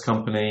true SaaS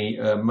company.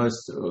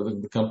 Most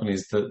of the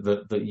companies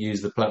that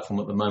use the platform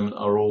at the moment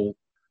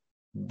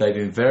they've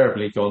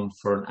invariably gone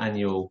for an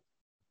annual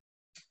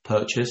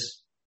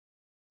purchase.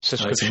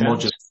 Subscription.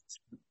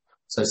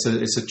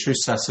 It's a true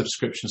SaaS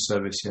subscription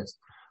service, yes.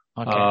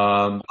 Okay.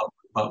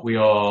 But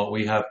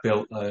we have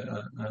built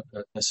a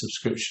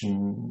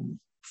subscription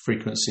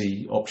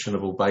frequency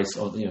optionable based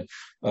on you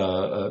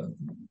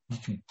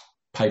can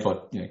pay by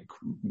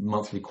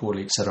monthly,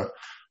 quarterly, etc.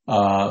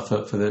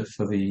 For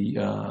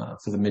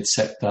the mid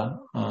sector.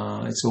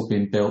 It's all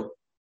been built,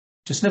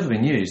 just never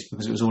been used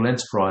because it was all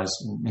enterprise.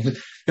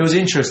 It was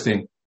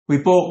interesting.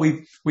 We've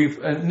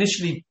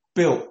initially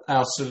built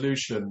our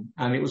solution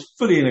and it was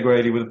fully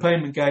integrated with a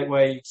payment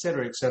gateway,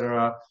 etc.,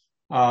 etc.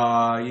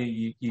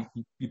 You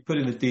put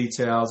in the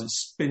details, it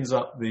spins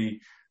up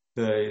the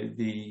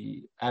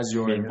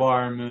Azure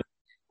environment,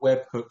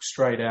 webhook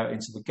straight out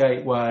into the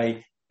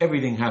gateway.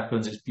 Everything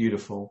happens. It's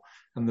beautiful.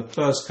 And the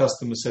first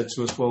customer said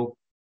to us, "Well,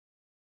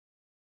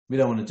 we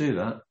don't want to do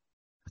that.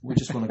 We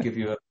just want to give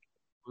you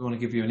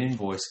an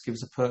invoice. Give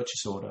us a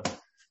purchase order."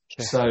 Okay.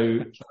 So,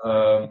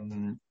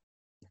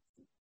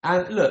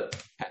 and look,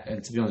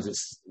 and to be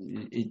honest,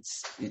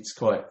 it's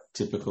quite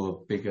typical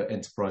of bigger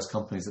enterprise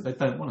companies that they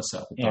don't want to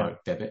set up a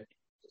direct debit.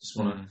 They just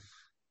want to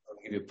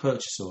give you a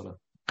purchase order,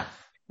 and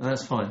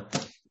that's fine.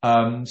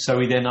 So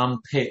we then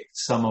unpicked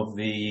some of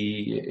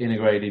the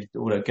integrated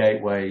auto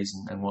gateways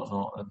and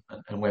whatnot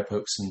and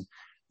webhooks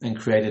and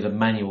created a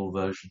manual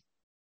version.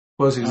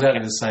 Well, it's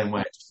exactly the same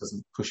way. It just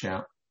doesn't push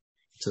out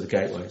to the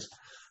gateways.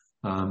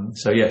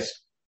 So yes.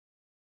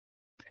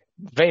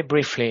 Very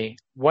briefly,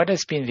 what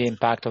has been the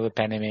impact of the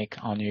pandemic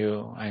on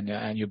you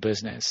and your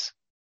business?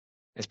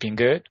 It's been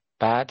good,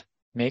 bad,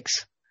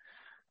 mix?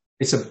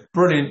 It's a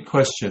brilliant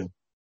question.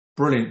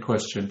 Brilliant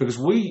question. Because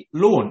we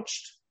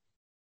launched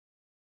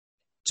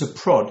to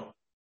prod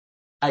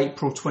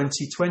April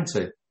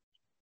 2020.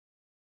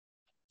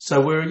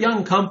 So we're a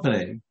young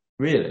company,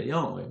 really,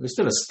 aren't we? We're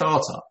still a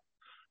startup.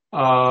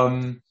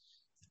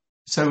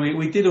 So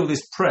we did all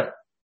this prep.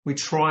 We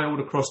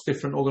trialed across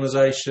different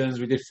organizations.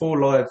 We did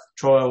 4 live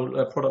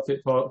product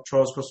fit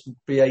trials across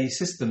BAE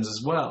systems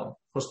as well,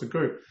 across the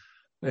group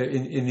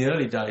in the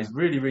early days.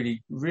 Really,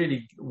 really,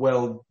 really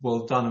well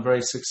done and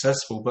very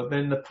successful. But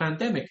then the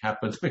pandemic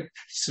happened.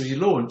 So you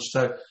launched.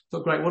 So I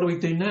thought, great, what do we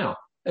do now?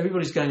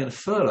 Everybody's going on a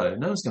furlough.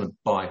 No one's going to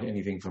buy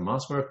anything from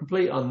us. We're a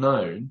complete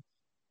unknown.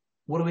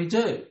 What do we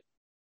do?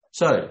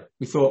 So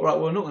we thought, right,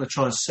 we're not going to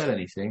try and sell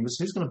anything, but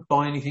who's going to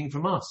buy anything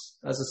from us?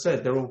 As I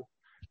said, they're all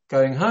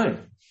going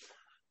home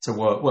to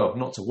work. Well,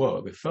 not to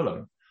work, they're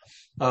furloughed.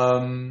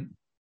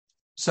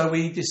 So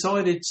we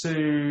decided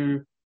to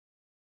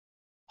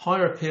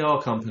hire a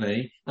PR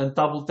company and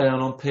double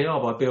down on PR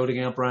by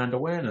building our brand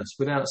awareness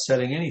without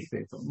selling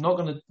anything. I'm not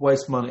going to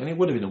waste money, and it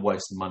would have been a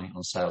waste of money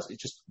on sales. It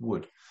just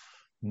would.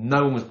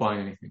 No one was buying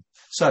anything.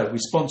 So we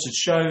sponsored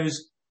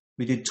shows.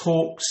 We did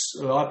talks.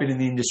 I've been in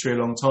the industry a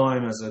long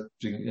time, as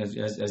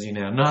you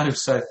now know.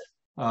 So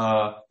they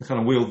kind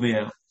of wheeled me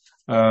out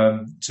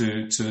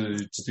to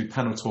do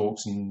panel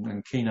talks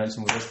and keynotes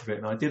and all the rest of it.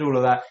 And I did all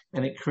of that,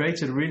 and it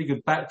created a really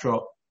good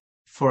backdrop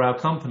for our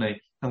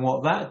company. And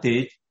what that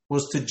did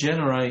was to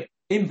generate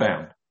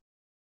inbound.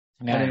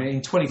 Yeah. And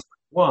in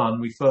 2021,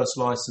 we first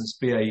licensed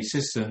BAE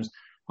Systems.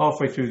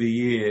 Halfway through the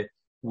year,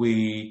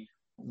 we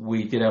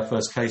did our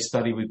first case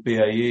study with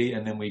BAE,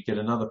 and then we did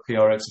another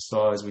PR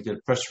exercise. We did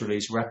a press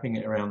release wrapping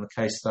it around the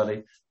case study,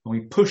 and we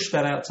pushed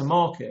that out to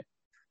market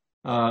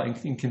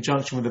in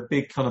conjunction with a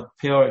big kind of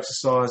PR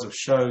exercise of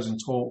shows and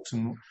talks.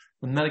 And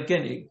that,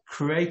 again, it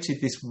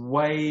created this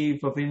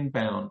wave of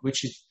inbound,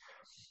 which is,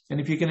 And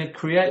if you're going to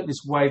create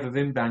this wave of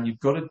inbound, you've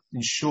got to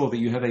ensure that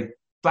you have a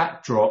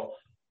backdrop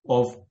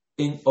of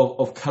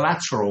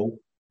collateral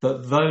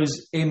that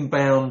those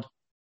inbound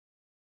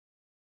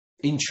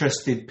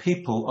interested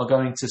people are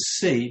going to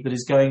see, that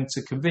is going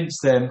to convince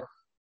them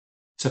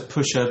to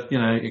push a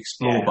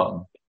explore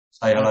button,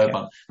 say hello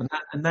button,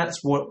 and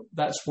that's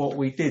what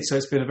we did. So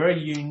it's been a very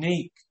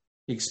unique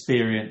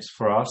experience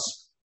for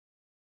us.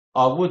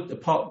 I would,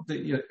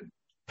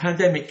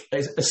 pandemic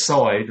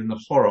aside and the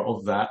horror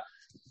of that,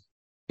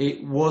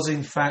 it was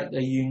in fact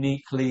a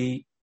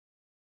uniquely,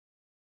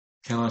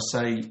 can I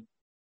say,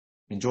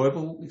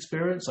 enjoyable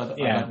experience. I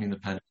don't mean the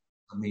pandemic.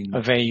 I mean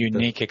a very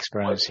unique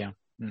experience. Yeah.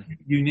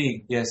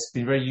 Unique, yes,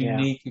 been a very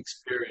unique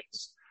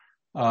experience.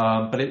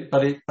 But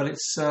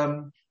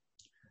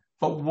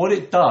what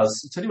it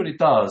does, I'll tell you what it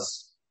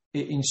does.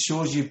 It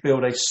ensures you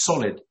build a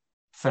solid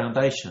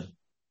foundation.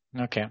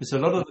 Okay. Because a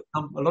lot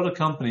of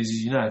companies,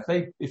 as you know,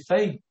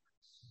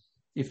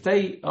 if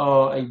they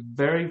are a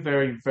very,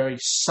 very, very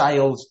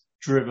sales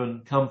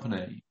driven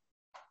company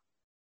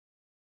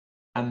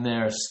and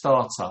they're a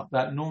startup,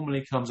 that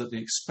normally comes at the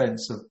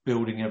expense of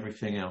building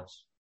everything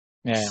else.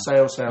 Yeah.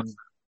 Sales.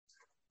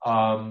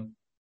 And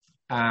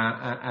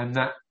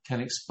that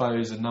can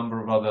expose a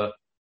number of other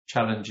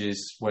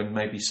challenges when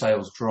maybe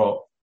sales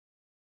drop,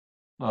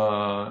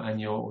 and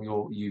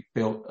you've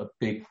built a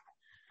bit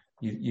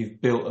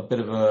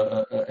of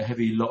a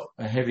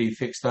heavy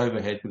fixed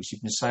overhead because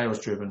you've been sales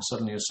driven.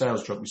 Suddenly your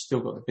sales drop, you've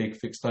still got the big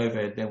fixed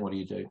overhead. Then what do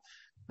you do?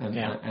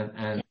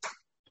 And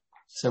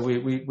so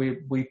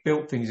we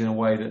built things in a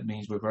way that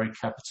means we're very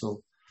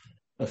capital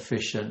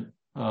efficient,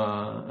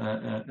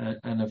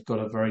 and have got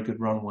a very good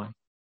runway.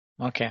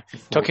 Okay.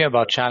 Talking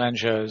about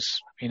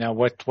challenges,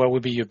 what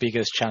would be your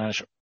biggest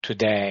challenge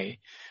today?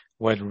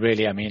 What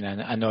really,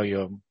 and I know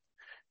you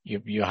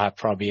have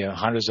probably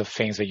hundreds of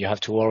things that you have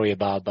to worry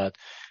about, but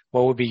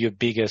what would be your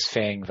biggest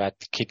thing that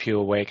keep you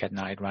awake at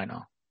night right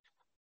now?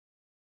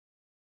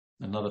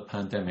 Another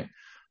pandemic.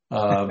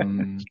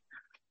 In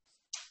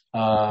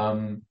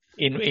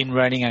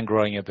running and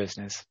growing your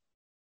business.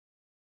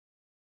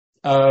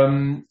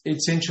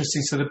 It's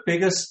interesting. So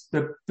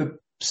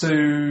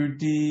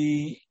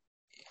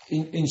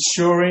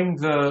ensuring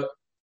that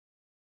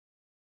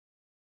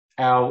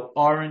our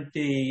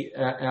R&D,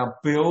 our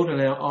build and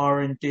our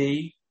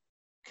R&D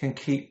can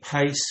keep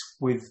pace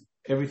with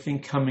everything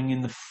coming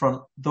in the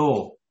front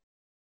door.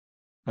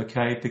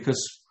 Okay,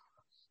 because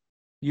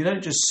you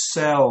don't just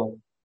sell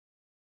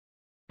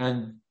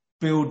and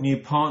build new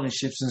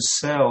partnerships and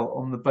sell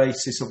on the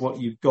basis of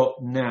what you've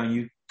got now.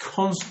 You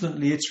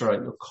constantly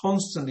iterate. You're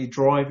constantly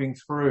driving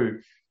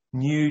through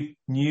new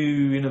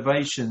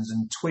innovations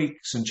and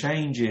tweaks and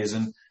changes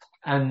and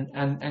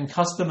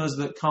customers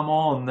that come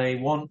on, they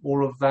want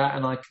all of that,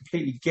 and I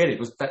completely get it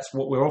because that's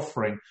what we're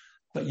offering.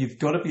 But you've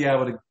got to be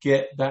able to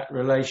get that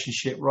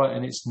relationship right,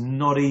 and it's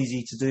not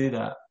easy to do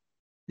that.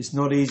 It's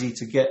not easy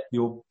to get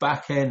your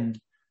back end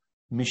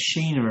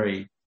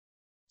machinery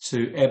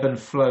to ebb and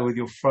flow with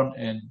your front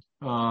end.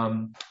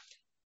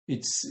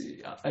 It's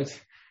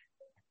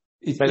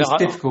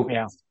difficult.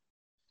 Yeah.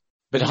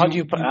 But how do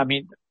you,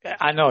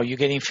 I know you're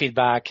getting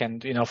feedback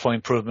and, for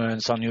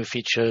improvements on new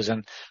features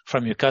and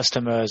from your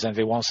customers, and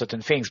they want certain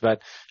things,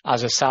 but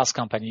as a SaaS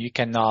company, you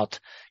cannot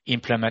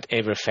implement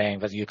everything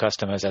that your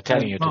customers are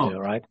telling you to do,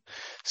 right?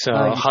 So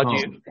how do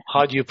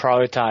you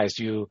prioritize?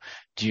 Do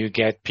you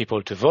get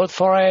people to vote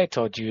for it,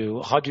 or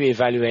how do you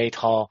evaluate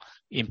how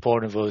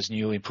important those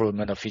new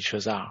improvement or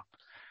features are?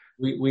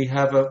 We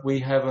have a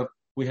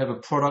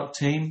product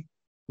team.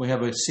 We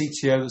have a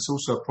CTO that's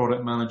also a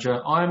product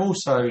manager. I'm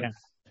also,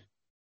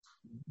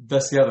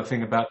 That's the other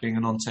thing about being a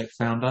non-tech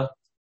founder.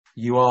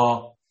 You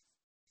are,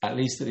 at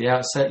least at the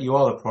outset, you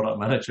are the product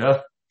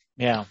manager.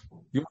 Yeah.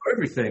 You're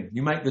everything.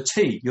 You make the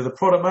tea. You're the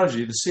product manager.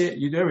 You're the CEO.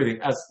 You do everything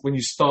as when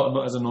you start,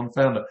 not as a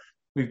non-founder.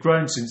 We've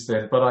grown since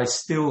then, but I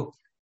still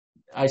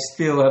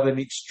have an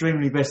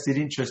extremely vested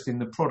interest in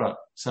the product.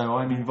 So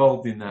I'm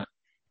involved in that.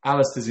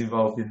 Alistair's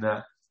involved in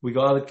that. We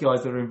got other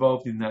guys that are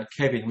involved in that.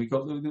 Kevin, we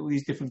got all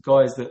these different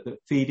guys that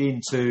feed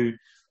into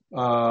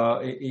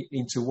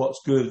what's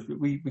good.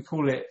 We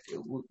call it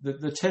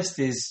the test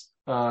is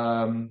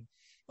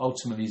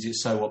ultimately is it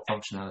so what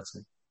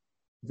functionality.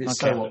 If it's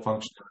so what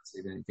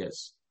functionality, then it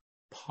gets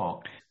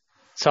parked.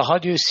 So how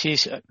do you see?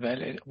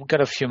 We've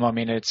got a few more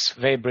minutes.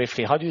 Very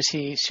briefly, how do you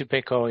see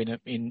Suppeco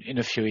in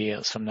a few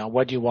years from now?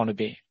 What do you want to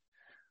be?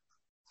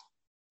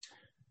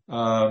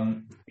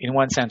 In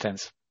one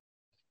sentence.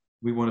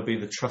 We want to be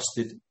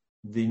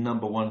the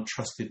number one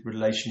trusted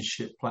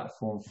relationship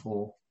platform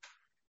for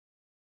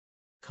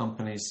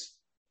companies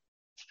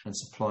and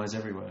suppliers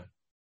everywhere.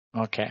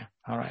 Okay.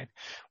 All right.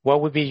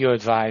 What would be your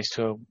advice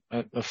to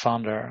a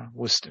founder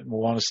who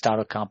want to start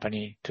a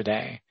company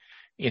today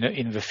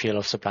in the field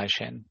of supply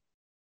chain?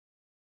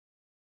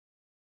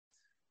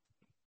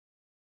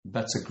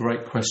 That's a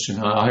great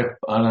question. I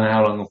don't know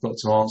how long I've got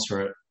to answer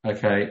it.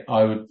 Okay.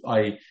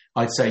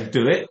 I'd say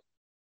do it.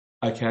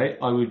 Okay.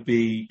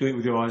 Do it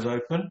with your eyes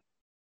open.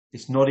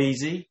 It's not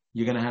easy.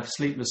 You're going to have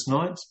sleepless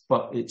nights,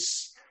 but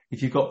if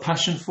you've got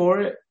passion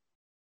for it,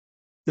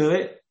 do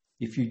it.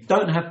 If you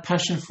don't have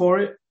passion for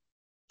it,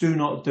 do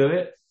not do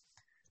it,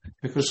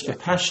 because the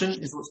passion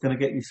is what's going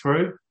to get you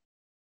through.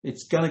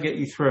 It's going to get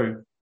you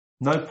through.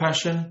 No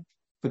passion,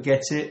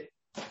 forget it.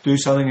 Do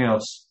something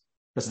else.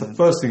 That's the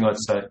first thing I'd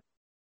say.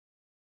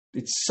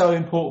 It's so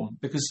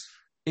important because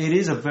it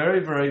is a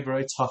very, very,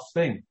 very tough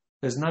thing.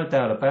 There's no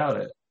doubt about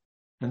it.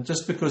 And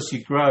just because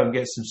you grow and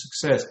get some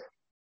success,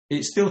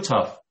 it's still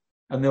tough.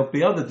 And there'll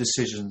be other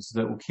decisions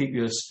that will keep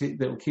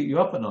you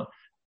up at night.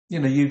 You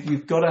know,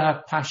 you've got to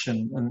have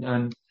passion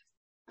and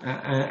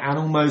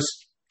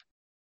almost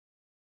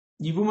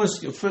you've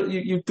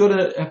got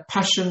to have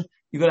passion.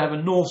 You've got to have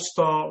a North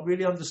Star.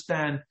 Really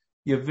understand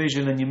your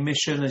vision and your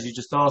mission, as you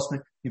just asked me.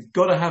 You've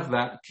got to have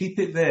that. Keep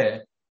it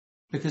there,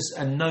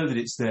 and know that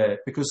it's there,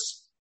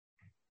 because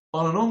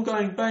on an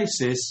ongoing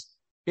basis,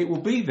 it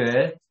will be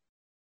there,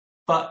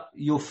 but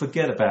you'll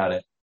forget about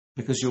it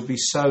because you'll be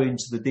so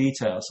into the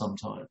detail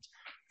sometimes.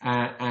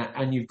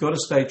 And you've got to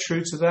stay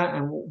true to that.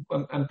 And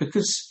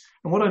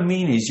what I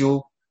mean is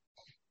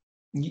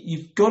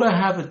you've got to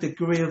have a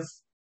degree of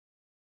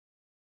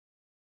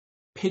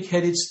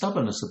pig-headed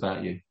stubbornness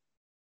about you.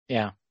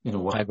 Yeah, in a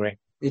way. I agree.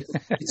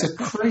 It's a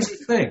crazy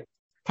thing.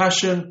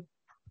 Passion,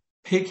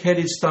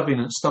 pig-headed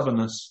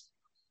stubbornness,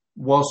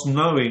 whilst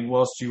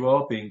you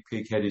are being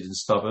pig-headed and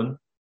stubborn,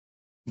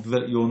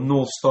 that your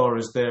North Star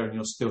is there and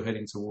you're still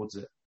heading towards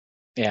it.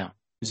 Yeah.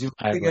 Because if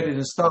you're pig-headed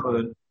and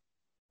stubborn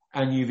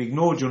and you've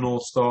ignored your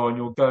North Star and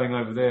you're going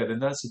over there, then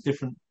that's a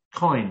different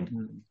kind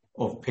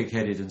of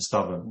pig-headed and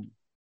stubborn,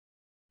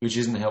 which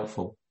isn't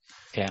helpful.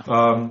 Yeah.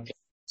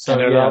 So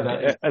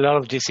a lot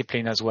of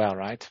discipline as well,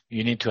 right?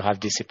 You need to have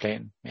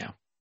discipline. Yeah.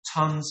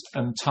 Tons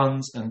and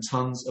tons and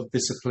tons of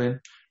discipline.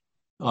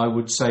 I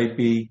would say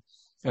be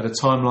at a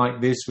time like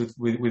this with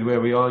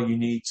where we are, you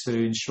need to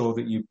ensure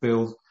that you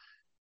build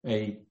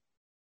a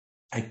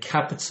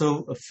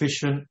capital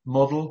efficient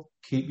model.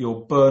 Keep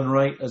your burn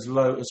rate as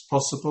low as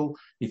possible.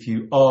 If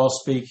you are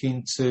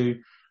speaking to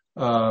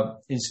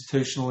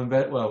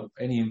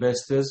any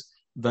investors,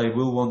 they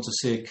will want to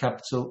see a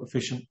capital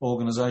efficient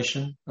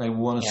organization. They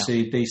will want to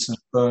see a decent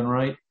burn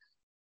rate,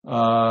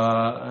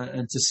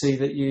 and to see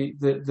that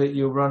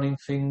you're running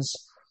things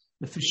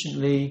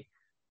efficiently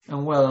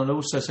and well, and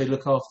also say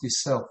look after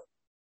yourself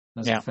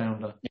as a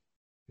founder.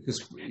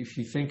 Because if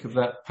you think of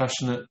that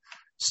passionate,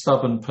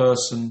 stubborn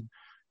person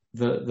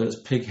that's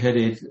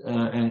pig-headed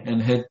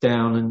and head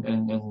down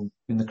and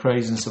in the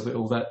craziness of it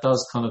all, that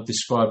does kind of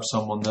describe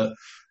someone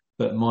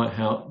that might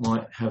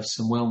have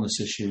some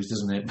wellness issues,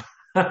 doesn't it?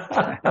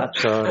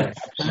 Absolutely.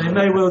 And they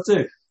may well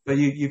do, but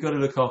you've got to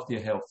look after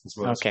your health as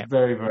well. Okay. It's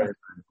very, very, very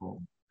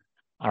important.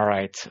 All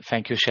right.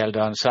 Thank you,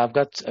 Sheldon. So I've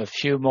got a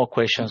few more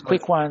questions,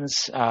 quick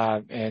ones,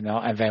 and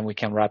then we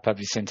can wrap up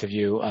this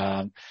interview.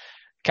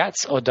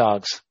 Cats or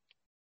dogs?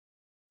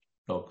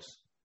 Dogs.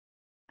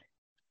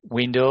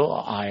 Window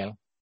or aisle?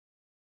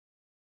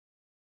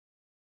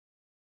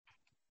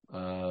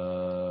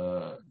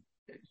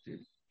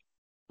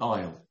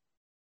 Aisle.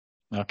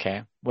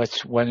 Okay.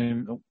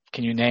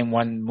 Can you name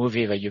one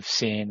movie that you've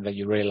seen that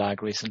you really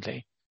like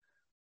recently?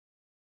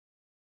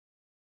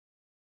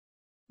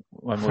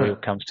 One movie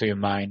comes to your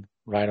mind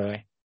right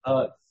away.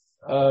 God,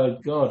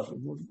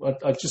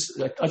 I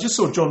just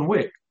saw John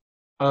Wick.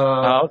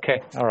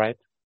 Okay, all right.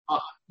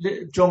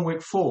 John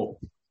Wick 4.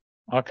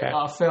 Okay.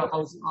 I felt I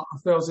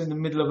was in the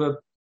middle of a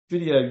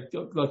video.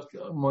 Like,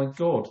 oh my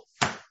God,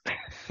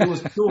 it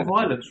was pure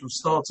violence from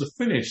start to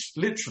finish.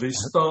 Literally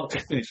start to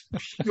finish,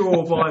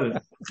 pure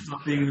violence.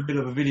 Like being in the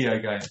middle of a video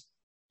game.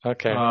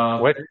 Okay.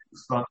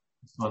 It's fun.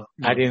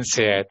 I didn't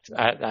see it.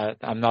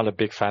 I'm not a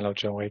big fan of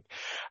John Wick.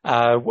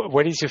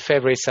 What is your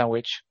favorite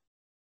sandwich?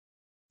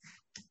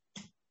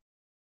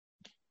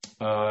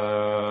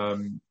 Or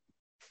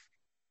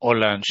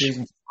lunch? Cheese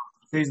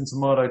and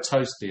tomato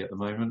toasty at the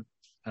moment.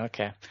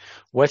 Okay.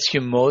 What's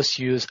your most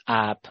used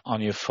app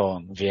on your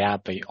phone? The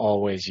app that you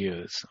always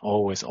use,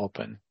 always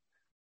open.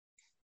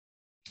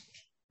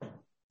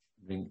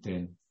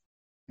 LinkedIn.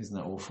 Isn't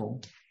that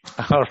awful?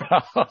 All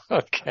right.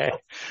 Okay.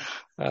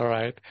 All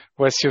right.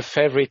 What's your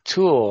favorite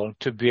tool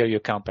to build your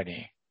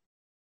company?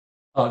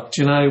 Do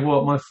you know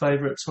what my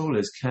favorite tool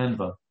is?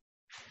 Canva.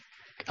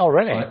 Oh,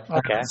 really? I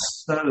Okay.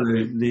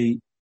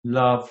 absolutely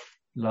love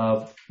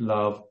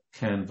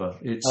Canva.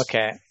 It's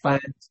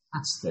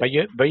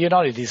fantastic. But you're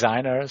not a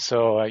designer,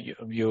 so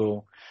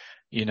you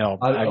know.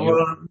 I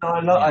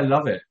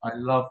love it. I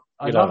love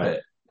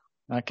it.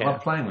 Okay. I'm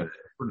playing with it.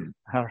 Brilliant.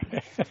 All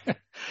right.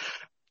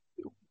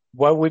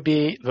 What would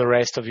be the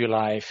rest of your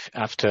life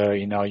after,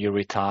 you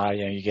retire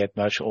and you get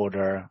much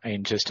older?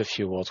 In just a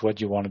few words, what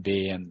do you want to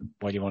be and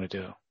what do you want to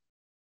do?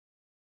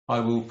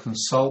 I will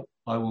consult.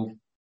 I will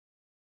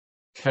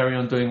carry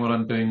on doing what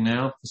I'm doing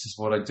now. This is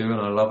what I do and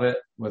I love it,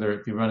 whether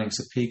it be running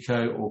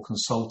Suppeco or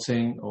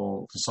consulting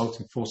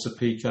for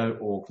Suppeco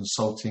or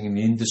consulting in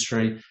the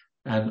industry.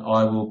 And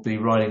I will be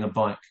riding a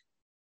bike.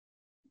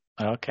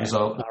 Okay. Because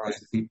I'll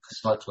keep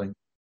cycling.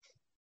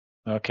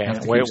 Okay.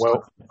 Where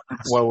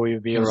will you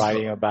be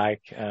riding a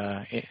bike?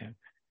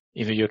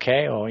 In the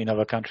UK or in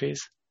other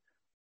countries?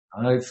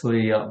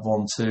 hopefully up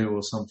 1-2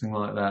 or something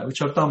like that,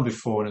 which I've done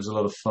before and it was a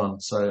lot of fun.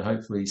 So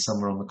hopefully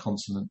somewhere on the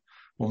continent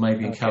or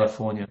maybe in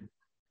California,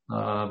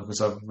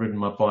 because I've ridden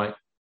my bike.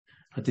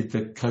 I did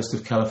the coast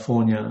of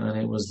California and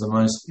it was the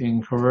most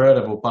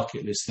incredible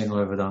bucket list thing I've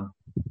ever done.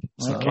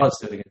 So I'd like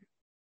to do it again.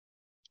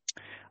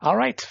 All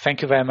right.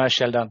 Thank you very much,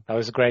 Sheldon. That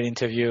was a great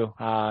interview.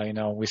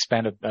 We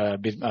spent a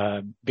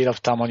bit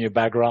of time on your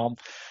background,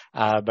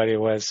 but it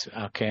was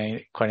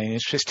quite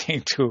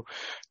interesting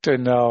to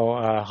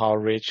know how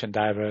rich and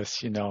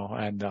diverse,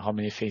 and how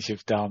many things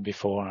you've done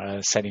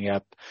before setting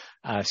up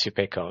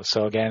Suppeco.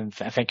 So again,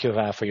 thank you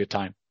for your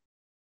time.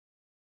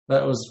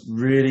 That was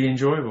really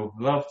enjoyable.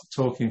 Loved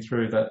talking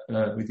through that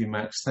with you,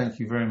 Max. Thank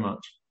you very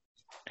much.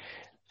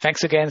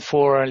 Thanks again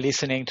for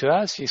listening to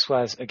us. This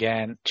was,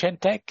 again,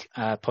 ChainTech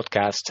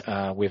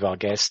podcast with our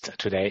guest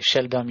today,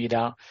 Sheldon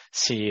Mydat,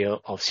 CEO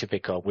of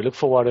Suppeco. We look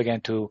forward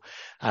again to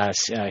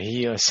hear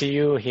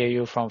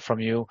you from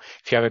you.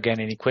 If you have, again,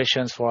 any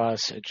questions for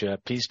us,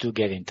 please do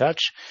get in touch,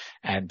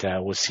 and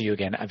we'll see you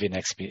again at the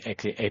next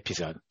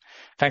episode.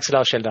 Thanks a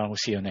lot, Sheldon. We'll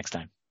see you next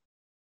time.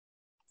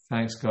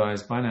 Thanks,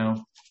 guys. Bye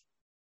now.